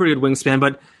have a pretty good wingspan,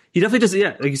 but he definitely just,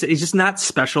 like you said, he's just not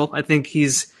special. I think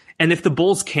and if the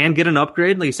Bulls can get an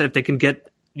upgrade, like you said, if they can get,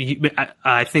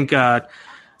 I think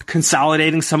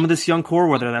consolidating some of this young core,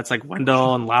 whether that's like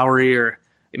Wendell and Lauri, or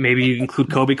maybe you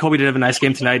include Kobe. Kobe did have a nice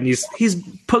game tonight, and he's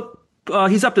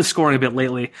up to scoring a bit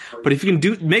lately. But if you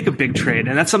can make a big trade,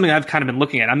 and that's something I've kind of been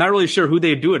looking at. I'm not really sure who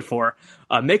they do it for.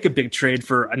 Make a big trade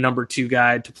for a number 2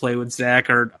 guy to play with Zach,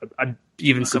 or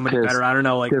even somebody better. I don't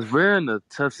know. Like, because we're in a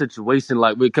tough situation,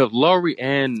 like, because Lauri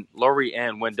and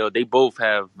Wendell, they both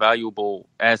have valuable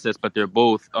assets, but they're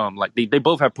both they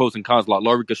both have pros and cons. Like,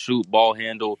 Lauri could shoot, ball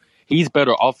handle. He's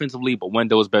better offensively, but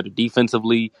Wendell is better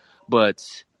defensively. But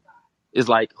it's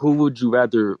like, who would you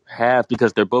rather have?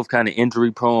 Because they're both kind of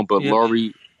injury prone, but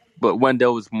but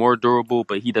Wendell is more durable,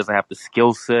 but he doesn't have the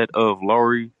skill set of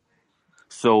Lauri.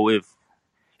 So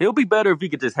it'll be better if we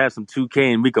could just have some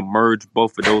 2K and we could merge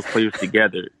both of those players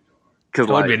together. That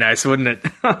would be nice, wouldn't it?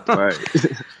 Right.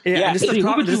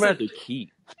 Who would you rather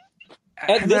keep?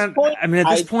 At this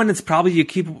point, it's probably you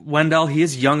keep Wendell. He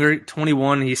is younger,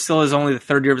 21. He still is only the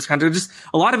 3rd year of his contract. Just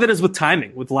a lot of it is with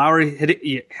timing. With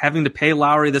Lauri having to pay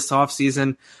Lauri this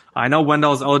offseason. I know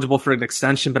Wendell is eligible for an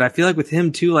extension, but I feel like with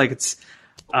him too, like it's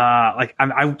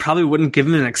I probably wouldn't give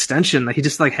him an extension. Like, he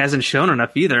just like hasn't shown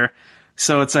enough either.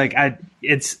 So it's like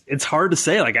it's hard to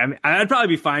say. Like, I mean, I'd probably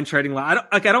be fine trading.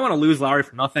 I don't want to lose Lauri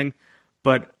for nothing,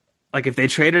 but like, if they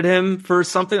traded him for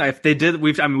something, if they did,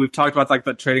 we've talked about like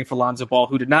the trading for Lonzo Ball,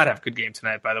 who did not have a good game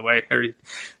tonight, by the way.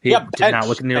 He did not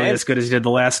look nearly as good as he did the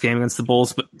last game against the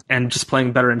Bulls, and just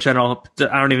playing better in general.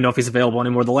 I don't even know if he's available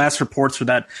anymore. The last reports were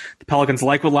that the Pelicans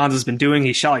like what Lonzo's been doing.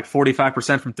 He shot like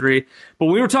 45% from 3. But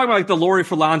when we were talking about like the Lauri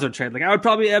for Lonzo trade, like, I would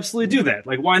probably absolutely do that.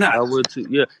 Like, why not? I would too.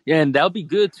 Yeah, and that would be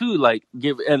good too. Like,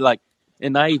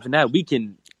 and not even that, we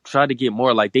can try to get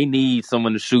more. Like, they need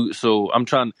someone to shoot, so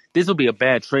this will be a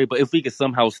bad trade, but if we could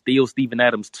somehow steal Steven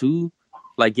Adams too,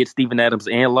 like get Steven Adams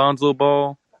and Lonzo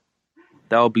Ball,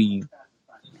 that'll be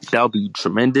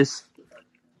tremendous.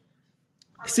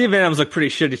 Steven Adams looked pretty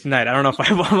shitty tonight. I don't know if I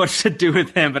have much to do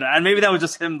with him, but maybe that was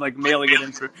just him like mailing it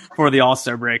in for the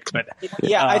All-Star break. But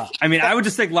I would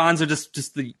just think Lonzo,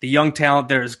 just the young talent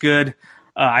there is good.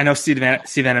 I know Steve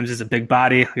Adams is a big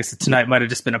body. I guess tonight might have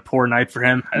just been a poor night for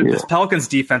him. Yeah. The Pelicans'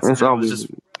 defense was just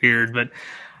weird. But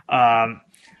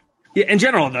in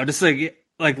general, though, just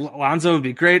like Lonzo would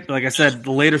be great. Like I said,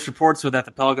 the latest reports were that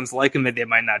the Pelicans like him, that they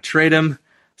might not trade him.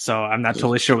 So I'm not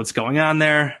totally sure what's going on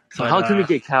there. So how can we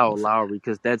get Kyle Lowry?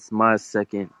 Because that's my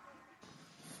second.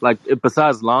 Like,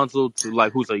 besides Lonzo, to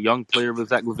like who's a young player with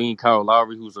Zach LaVine, Kyle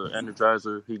Lowry, who's an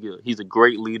energizer. He's a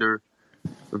great leader,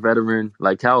 a veteran.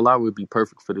 Like, Kyle Lowry would be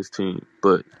perfect for this team.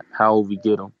 But how will we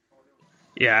get him?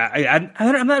 Yeah,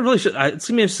 I'm not really sure. It's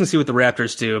gonna be interesting to see what the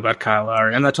Raptors do about Kyle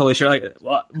Lowry. I'm not totally sure. Like,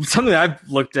 something that I've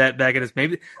looked at back at is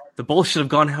maybe the Bulls should have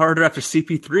gone harder after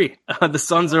CP3. The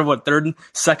Suns are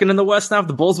second in the West now. If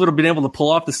the Bulls would have been able to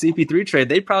pull off the CP3 trade,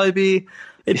 they'd probably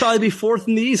be fourth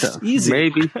in the East. Easy,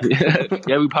 maybe.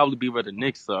 Yeah, we'd probably be where the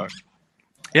Knicks are.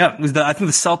 Yeah, I think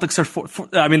the Celtics are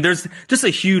fourth. I mean, there's just a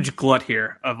huge glut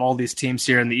here of all these teams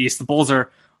here in the East. The Bulls are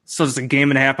still just a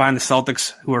game and a half behind the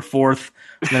Celtics, who are fourth.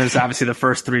 And then there's obviously the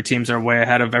first three teams are way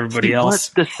ahead of everybody else.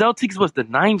 The Celtics was the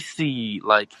 9th seed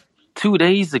like 2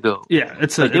 days ago. Yeah,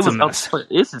 it's a mess.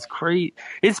 This is crazy.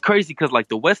 It's crazy because like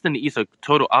the West and the East are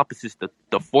total opposites.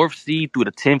 The 4th seed through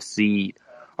the 10th seed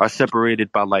are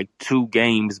separated by like 2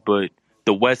 games, but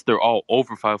the West they're all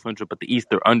over 500, but the East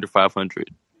they're under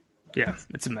 500. Yeah,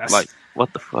 it's a mess. Like,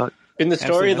 what the fuck? In the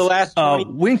story of the last 20...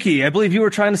 Winky, I believe you were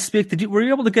trying to speak. Were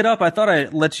you able to get up? I thought I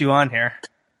let you on here.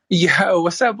 Yo,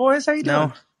 what's up, boys? How you doing?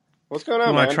 No. What's going on,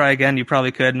 you want to try again? You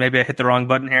probably could. Maybe I hit the wrong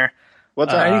button here.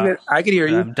 What's up? I could hear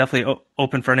you. I'm definitely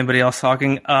open for anybody else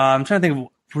talking. I'm trying to think.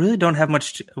 Really don't have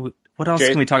much. What else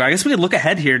can we talk about? I guess we could look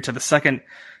ahead here to the second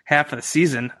half of the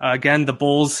season. Again, the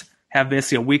Bulls have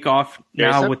basically a week off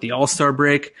now with the All-Star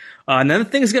break. And then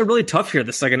things get really tough here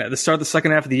the start of the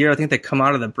second half of the year. I think they come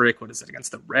out of the break. What is it,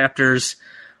 against the Raptors?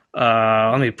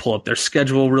 Let me pull up their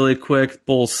schedule really quick.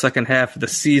 Bulls second half of the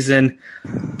season.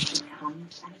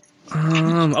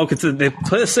 Okay, so they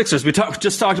play the Sixers. We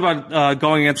just talked about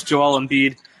going against Joel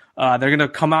Embiid. They're going to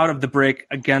come out of the break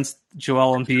against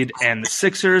Joel Embiid and the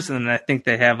Sixers, and then I think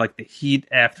they have like the Heat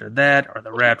after that, or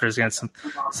the Raptors against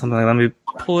something. Let me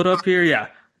pull it up here. Yeah,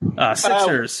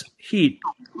 Sixers, Heat,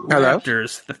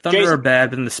 Raptors. The Thunder are bad,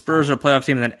 but then the Spurs are a playoff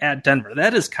team, and then at Denver.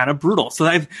 That is kind of brutal. So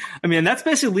that's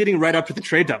basically leading right up to the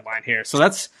trade deadline here. So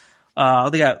that's.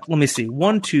 They got, let me see,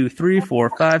 1, 2, 3, 4,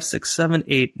 5, 6, 7,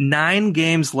 8, 9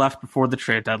 games left before the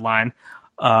trade deadline.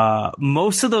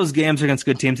 Most of those games are against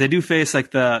good teams. They do face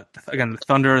like the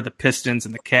Thunder, the Pistons,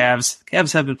 and the Cavs. The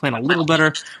Cavs have been playing a little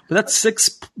better, but that's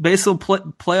 6 basal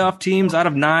playoff teams out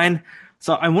of 9.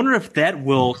 So I wonder if that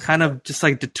will kind of just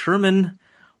like determine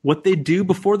what they do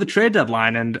before the trade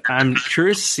deadline. And I'm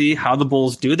curious to see how the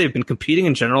Bulls do. They've been competing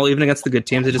in general, even against the good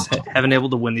teams. They just haven't been able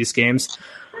to win these games.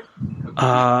 So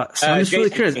I'm just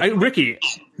really curious. Ricky,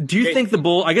 do you think the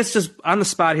Bulls, I guess just on the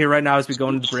spot here right now as we go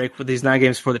into the break for these 9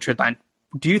 games before the trade line,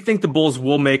 do you think the Bulls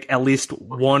will make at least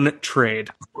one trade?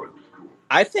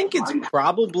 I think it's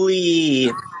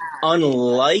probably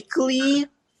unlikely.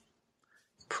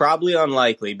 Probably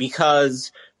unlikely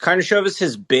because Karnisovas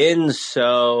has been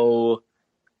so,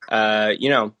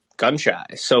 gun shy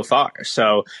so far.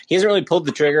 So he hasn't really pulled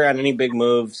the trigger on any big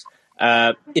moves.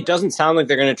 It doesn't sound like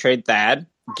they're going to trade Thad,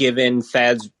 given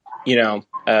Thad's,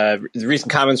 the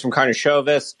recent comments from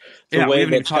Karnisovas, the way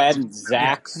that Thad and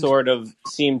Zach sort of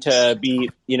seem to be,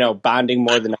 bonding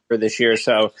more than ever this year.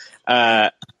 So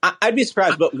I'd be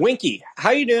surprised. But Winky,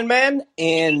 how you doing, man?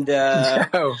 And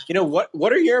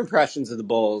what are your impressions of the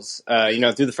Bulls?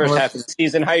 Through the first half of the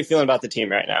season, how are you feeling about the team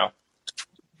right now?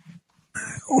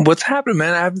 What's happening,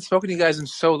 man? I haven't spoken to you guys in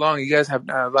so long. You guys have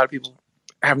a lot of people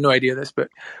have no idea this, but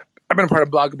I've been a part of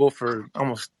Bloggable for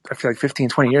almost, I feel like 15,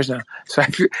 20 years now. So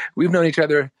we've known each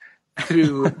other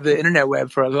through the internet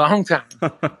web for a long time.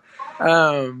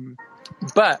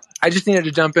 But I just needed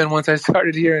to jump in once I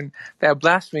started hearing that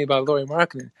blasphemy about Lauri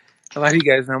Markkanen. A lot of you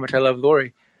guys know how much I love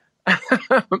Lauri.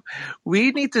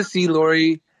 We need to see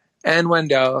Lauri and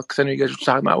Wendell, because I know you guys were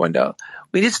talking about Wendell.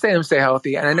 We need to stay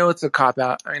healthy. And I know it's a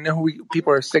cop-out. I know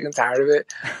people are sick and tired of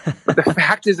it. But the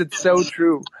fact is, it's so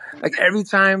true. Like, every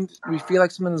time we feel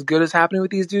like something as good is happening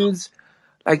with these dudes,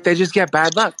 like, they just get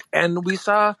bad luck. And we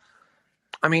saw,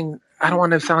 I don't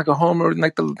want to sound like a homer,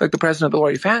 like the president of the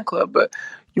Lauri fan club, but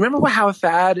you remember how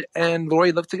Thad and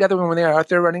Lauri looked together when they were out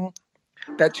there running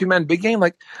that 2-man big game?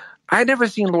 Like, I had never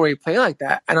seen Lauri play like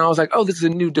that. And I was like, oh, this is a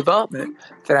new development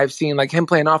that I've seen, like him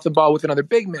playing off the ball with another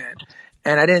big man.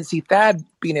 And I didn't see Thad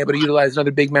being able to utilize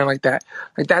another big man like that.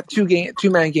 Like, that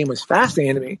 2-man game was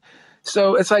fascinating to me.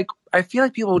 So it's like, I feel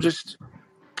like people just,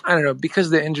 I don't know, because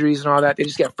of the injuries and all that, they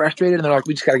just get frustrated and they're like,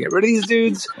 we just got to get rid of these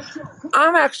dudes.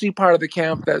 I'm actually part of the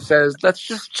camp that says, let's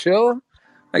just chill.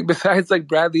 Like, besides, like,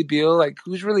 Bradley Beal, like,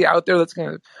 who's really out there that's going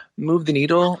to move the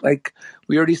needle? Like,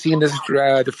 we already seen this,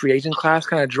 the free agent class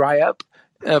kind of dry up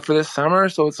for this summer.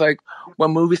 So it's like, what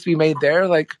movies to be made there?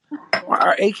 Like,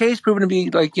 our AK's proven to be,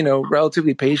 like,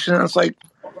 relatively patient. It's like,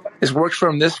 it's worked for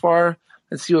him this far.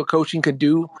 Let's see what coaching could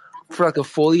do for like a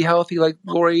fully healthy like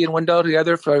Laurie and Wendell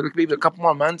together for like maybe a couple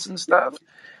more months and stuff.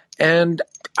 And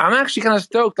I'm actually kind of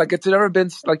stoked. Like it's never been,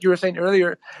 like you were saying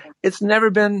earlier, it's never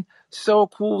been so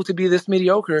cool to be this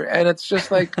mediocre. And it's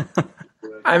just like,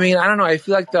 I mean, I don't know. I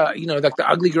feel like like the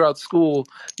ugly girl at school,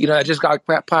 I just got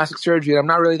plastic surgery. And I'm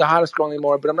not really the hottest girl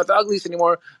anymore, but I'm not the ugliest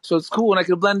anymore. So it's cool. And I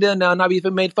can blend in now and not be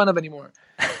made fun of anymore.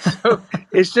 So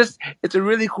it's a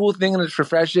really cool thing and it's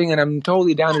refreshing. And I'm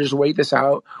totally down to just wait this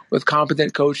out with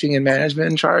competent coaching and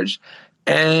management in charge.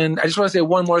 And I just want to say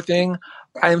one more thing.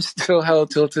 I am still hella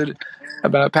tilted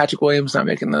about Patrick Williams not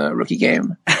making the rookie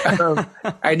game.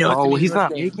 I know. He's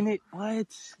not making it. What?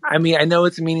 I mean, I know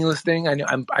it's a meaningless thing. I know.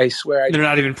 I swear. They're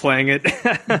not even playing it.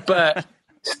 But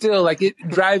still, like, it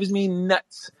drives me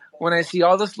nuts when I see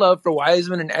all this love for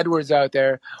Wiseman and Edwards out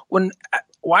there. When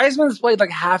Wiseman's played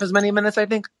like half as many minutes, I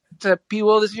think, to P.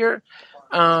 Will this year.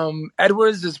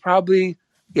 Edwards is probably.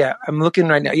 Yeah, I'm looking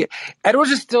right now. Yeah,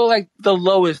 Edwards is still like the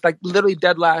lowest, like literally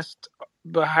dead last.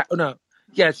 Behind, no,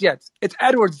 yes, it's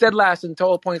Edwards dead last in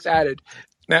total points added.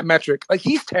 That metric, like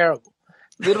he's terrible.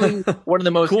 Literally one of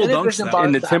the most cool dunks.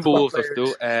 And the Timberwolves are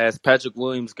still as Patrick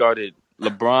Williams guarded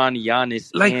LeBron, Giannis,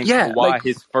 and Kawhi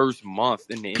his first month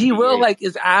in the NBA. P. Will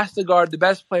is asked to guard the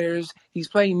best players. He's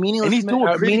playing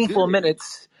meaningful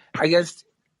minutes against.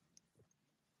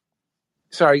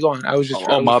 Sorry, go on. I was just.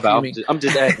 My bad. I'm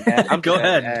just adding. Go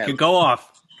ahead. Go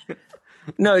off.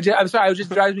 No, I'm sorry. It just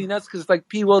drives me nuts because like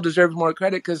P. Will deserves more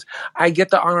credit because I get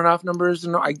the on and off numbers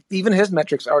and even his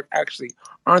metrics aren't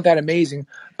that amazing.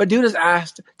 But dude is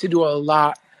asked to do a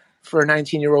lot for a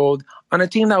 19-year-old on a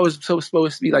team that was so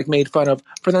supposed to be like made fun of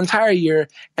for the entire year,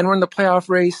 and we're in the playoff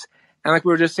race. And like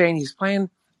we were just saying, he's playing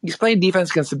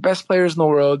defense against the best players in the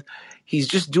world. He's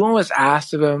just doing what's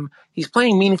asked of him. He's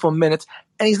playing meaningful minutes,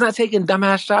 and he's not taking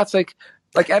dumbass shots like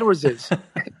Edwards is.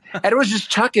 Edwards just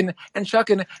chucking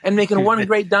and making one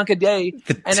great dunk a day,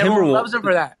 and everyone loves him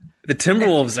for that. The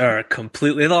Timberwolves are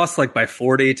completely lost, like by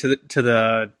 40 to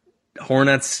the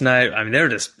Hornets tonight. I mean,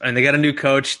 they got a new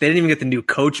coach. They didn't even get the new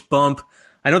coach bump.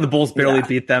 I know the Bulls barely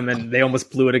beat them, and they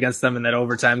almost blew it against them in that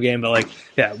overtime game. But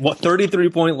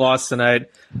 33-point loss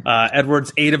tonight.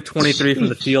 Edwards 8 of 23 from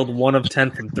the field, 1 of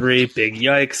 10 from 3. Big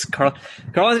yikes. Carl,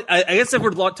 I guess if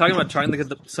we're talking about trying to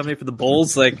get somebody for the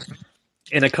Bulls, like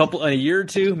in a year or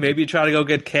two, maybe try to go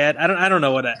get Cat. I don't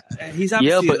know what he's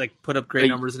obviously put up great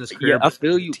numbers in his career. Yeah, I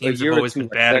feel you. Teams have always been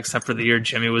bad, except for the year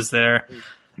Jimmy was there.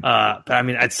 But I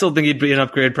mean, I'd still think he'd be an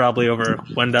upgrade probably over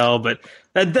Wendell, but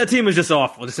that team is just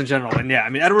awful, just in general. And yeah, I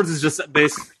mean, Edwards is just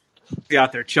basically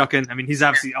out there chucking. I mean, he's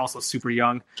obviously also super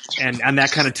young, and on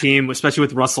that kind of team, especially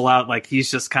with Russell out, like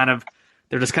he's just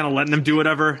they're just kind of letting him do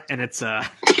whatever, and it's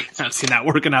obviously not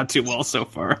working out too well so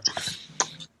far.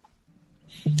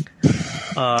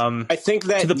 I think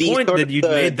that to the point that you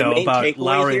made though about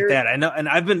Lowry and that, I know, and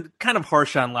I've been kind of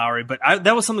harsh on Lowry, but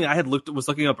that was something I was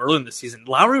looking up early in the season.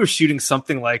 Lowry was shooting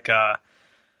something like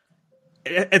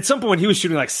at some point he was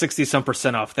shooting like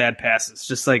 60% off Thad passes,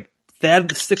 just like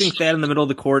sticking Thad in the middle of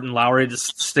the court and Lowry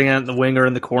just staying in the wing or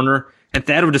in the corner, and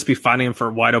Thad would just be finding him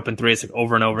for wide open threes like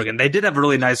over and over again. They did have a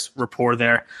really nice rapport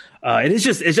there.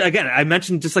 It's again, I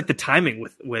mentioned just like the timing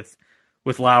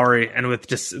with Lowry and with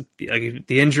just the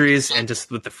injuries and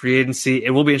just with the free agency. It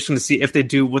will be interesting to see if they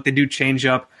do what they do change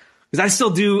up. Because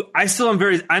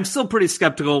I'm still pretty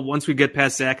skeptical once we get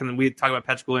past Zach and then we talk about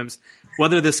Patrick Williams,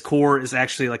 whether this core is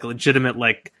actually like a legitimate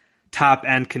like top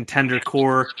end contender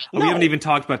core. No. We haven't even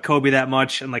talked about Kobe that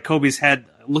much, and like Kobe's had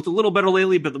looked a little better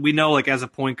lately, but we know like as a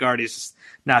point guard he's just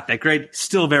not that great.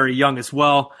 Still very young as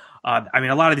well. I mean,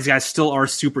 a lot of these guys still are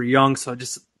super young, so it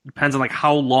just depends on like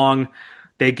how long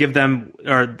they give them,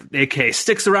 or AK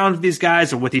sticks around with these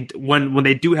guys, or when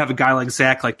they do have a guy like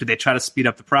Zach, like do they try to speed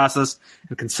up the process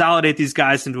and consolidate these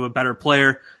guys into a better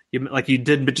player? Like you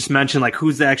did just mention, like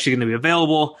who's actually going to be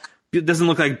available. It doesn't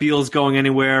look like Beal's going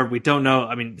anywhere. We don't know.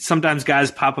 I mean, sometimes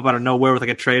guys pop up out of nowhere with like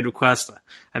a trade request.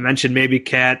 I mentioned maybe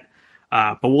Cat,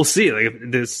 but we'll see. Like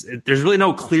there's really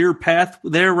no clear path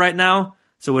there right now.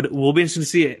 So it will be interesting to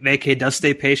see if AK does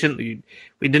stay patient. We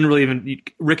didn't really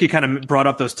Ricky kind of brought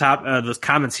up those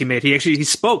comments he made. He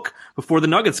spoke before the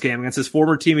Nuggets game against his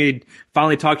former team. He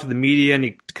finally talked to the media and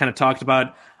he kind of talked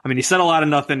about, I mean, he said a lot of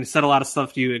nothing. He said a lot of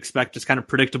stuff you expect, just kind of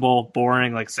predictable,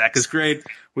 boring, like Zach is great.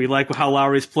 We like how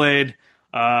Lowry's played.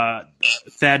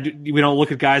 Thad, we don't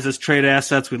look at guys as trade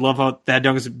assets. We love how Thad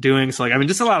Young is doing. So like, I mean,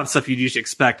 just a lot of stuff you'd usually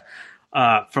expect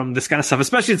from this kind of stuff,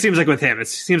 especially it seems like with him. It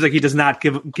seems like he does not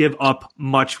give up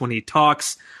much when he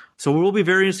talks. So it will be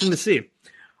very interesting to see.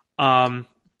 I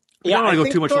don't want to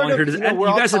go too much longer here. You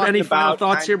guys have any final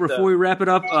thoughts here before we wrap it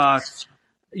up?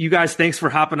 You guys, thanks for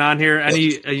hopping on here.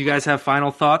 Any you guys have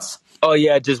final thoughts? Oh,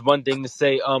 yeah, just one thing to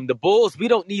say. The Bulls, we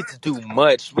don't need to do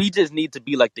much. We just need to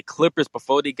be like the Clippers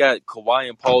before they got Kawhi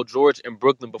and Paul George, and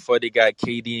Brooklyn before they got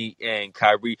KD and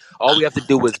Kyrie. All we have to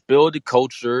do is build a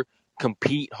culture,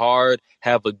 compete hard,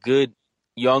 have a good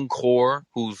young core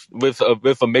who's with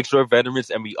a mixture of veterans,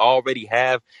 and we already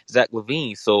have Zach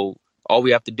LaVine. So all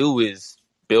we have to do is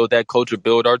build that culture,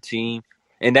 build our team,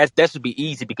 and that should be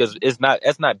easy because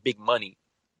that's not big money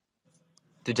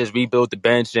to just rebuild the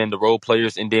bench and the role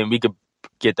players, and then we could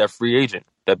get that free agent,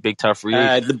 that big time free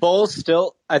agent. The Bulls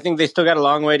I think they still got a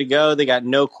long way to go. They got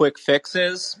no quick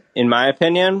fixes, in my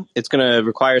opinion. It's going to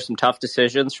require some tough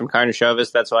decisions from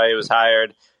Karnisovas. That's why he was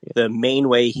hired. The main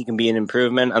way he can be an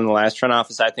improvement on the last front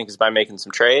office, I think, is by making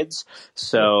some trades.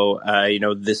 So,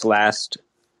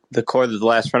 the core that the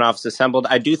last front office assembled,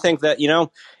 I do think that, you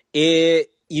don't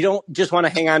just want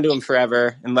to hang on to him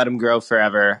forever and let him grow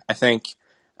forever. I think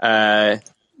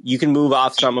you can move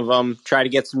off some of them, try to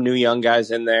get some new young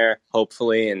guys in there,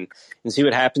 hopefully, and see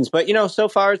what happens. But, so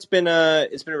far it's been a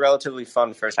relatively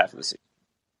fun first half of the season.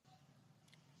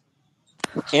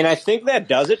 And I think that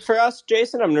does it for us,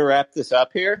 Jason. I'm going to wrap this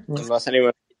up here, unless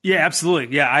anyone. Yeah,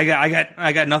 absolutely. Yeah,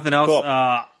 I got nothing else.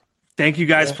 Cool. Thank you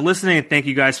guys for listening, and thank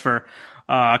you guys for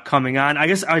coming on. I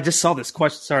guess I just saw this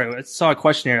question. Sorry, I saw a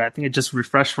question here. I think it just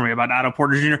refreshed for me about Otto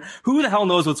Porter Jr. Who the hell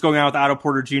knows what's going on with Otto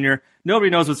Porter Jr.?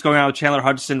 Nobody knows what's going on with Chandler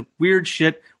Hutchison. Weird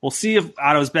shit. We'll see if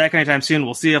Otto's back anytime soon.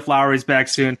 We'll see if Lowry's back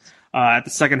soon at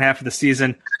the second half of the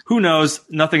season. Who knows?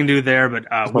 Nothing new there,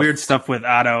 but weird stuff with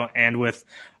Otto and with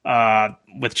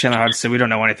Chandler Hutchison. We don't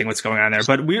know anything what's going on there.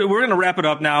 But we're going to wrap it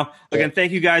up now. Again,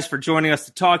 thank you guys for joining us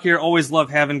to talk here. Always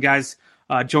love having guys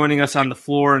joining us on the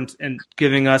floor and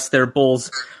giving us their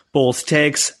Bulls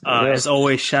takes. As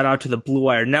always, shout out to the Blue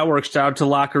Wire Network. Shout out to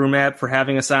Locker Room app for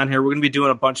having us on here. We're going to be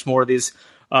doing a bunch more of these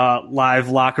live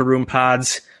locker room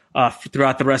pods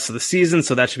throughout the rest of the season,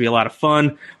 so that should be a lot of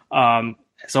fun.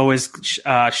 As always,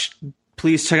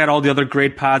 please check out all the other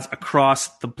great pods across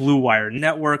the Blue Wire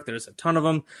Network. There's a ton of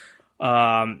them.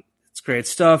 It's great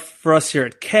stuff for us here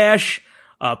at Cash.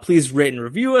 Please rate and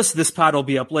review us. This pod will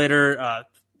be up later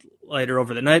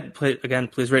over the night. Again,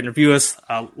 please rate and review us.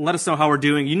 Let us know how we're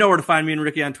doing. You know where to find me and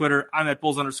Ricky on Twitter. I'm at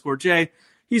Bulls_J.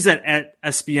 He's at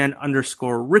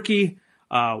SBN_Ricky.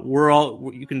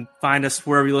 You can find us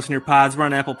wherever you listen to your pods. We're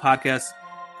on Apple Podcasts,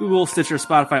 Google, Stitcher,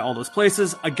 Spotify, all those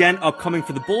places. Again, upcoming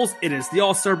for the Bulls, it is the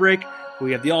All-Star break.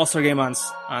 We have the All-Star game on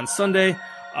Sunday.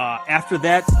 After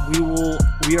that,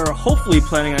 we are hopefully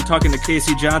planning on talking to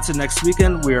Casey Johnson next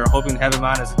weekend. We are hoping to have him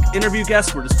on as an interview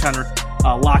guest. We're just trying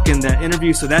to lock in that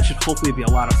interview, so that should hopefully be a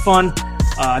lot of fun.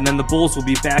 And then the Bulls will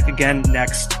be back again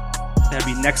next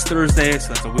Thursday, so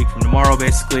that's a week from tomorrow,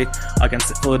 basically, against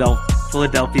the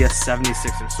Philadelphia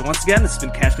 76ers. So once again, this has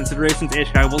been Cash Considerations, a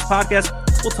Chicago Bulls podcast.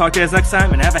 We'll talk to you guys next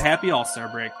time, and have a happy All-Star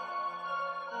break.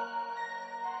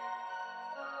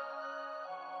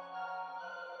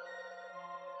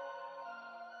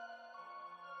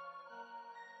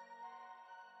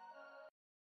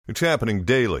 It's happening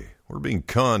daily. We're being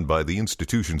conned by the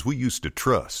institutions we used to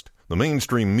trust. The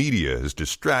mainstream media is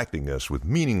distracting us with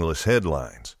meaningless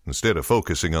headlines instead of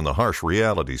focusing on the harsh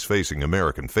realities facing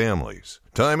American families.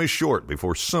 Time is short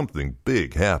before something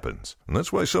big happens, and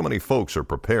that's why so many folks are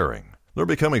preparing. They're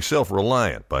becoming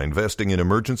self-reliant by investing in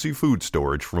emergency food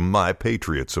storage from My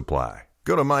Patriot Supply.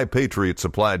 Go to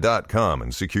MyPatriotSupply.com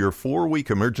and secure 4-week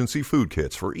emergency food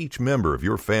kits for each member of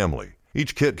your family.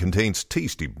 Each kit contains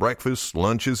tasty breakfasts,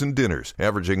 lunches, and dinners,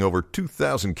 averaging over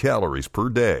 2,000 calories per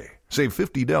day. Save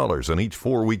 $50 on each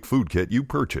 4-week food kit you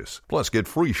purchase. Plus, get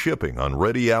free shipping on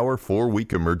Ready Hour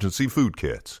 4-week emergency food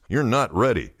kits. You're not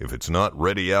ready if it's not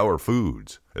Ready Hour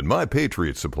Foods. At My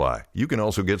Patriot Supply, you can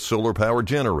also get solar power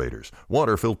generators,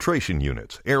 water filtration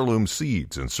units, heirloom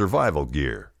seeds, and survival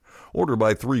gear. Order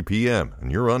by 3 p.m. and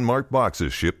your unmarked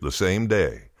boxes ship the same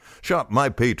day. Shop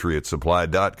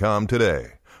MyPatriotSupply.com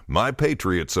today.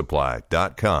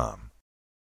 MyPatriotSupply.com.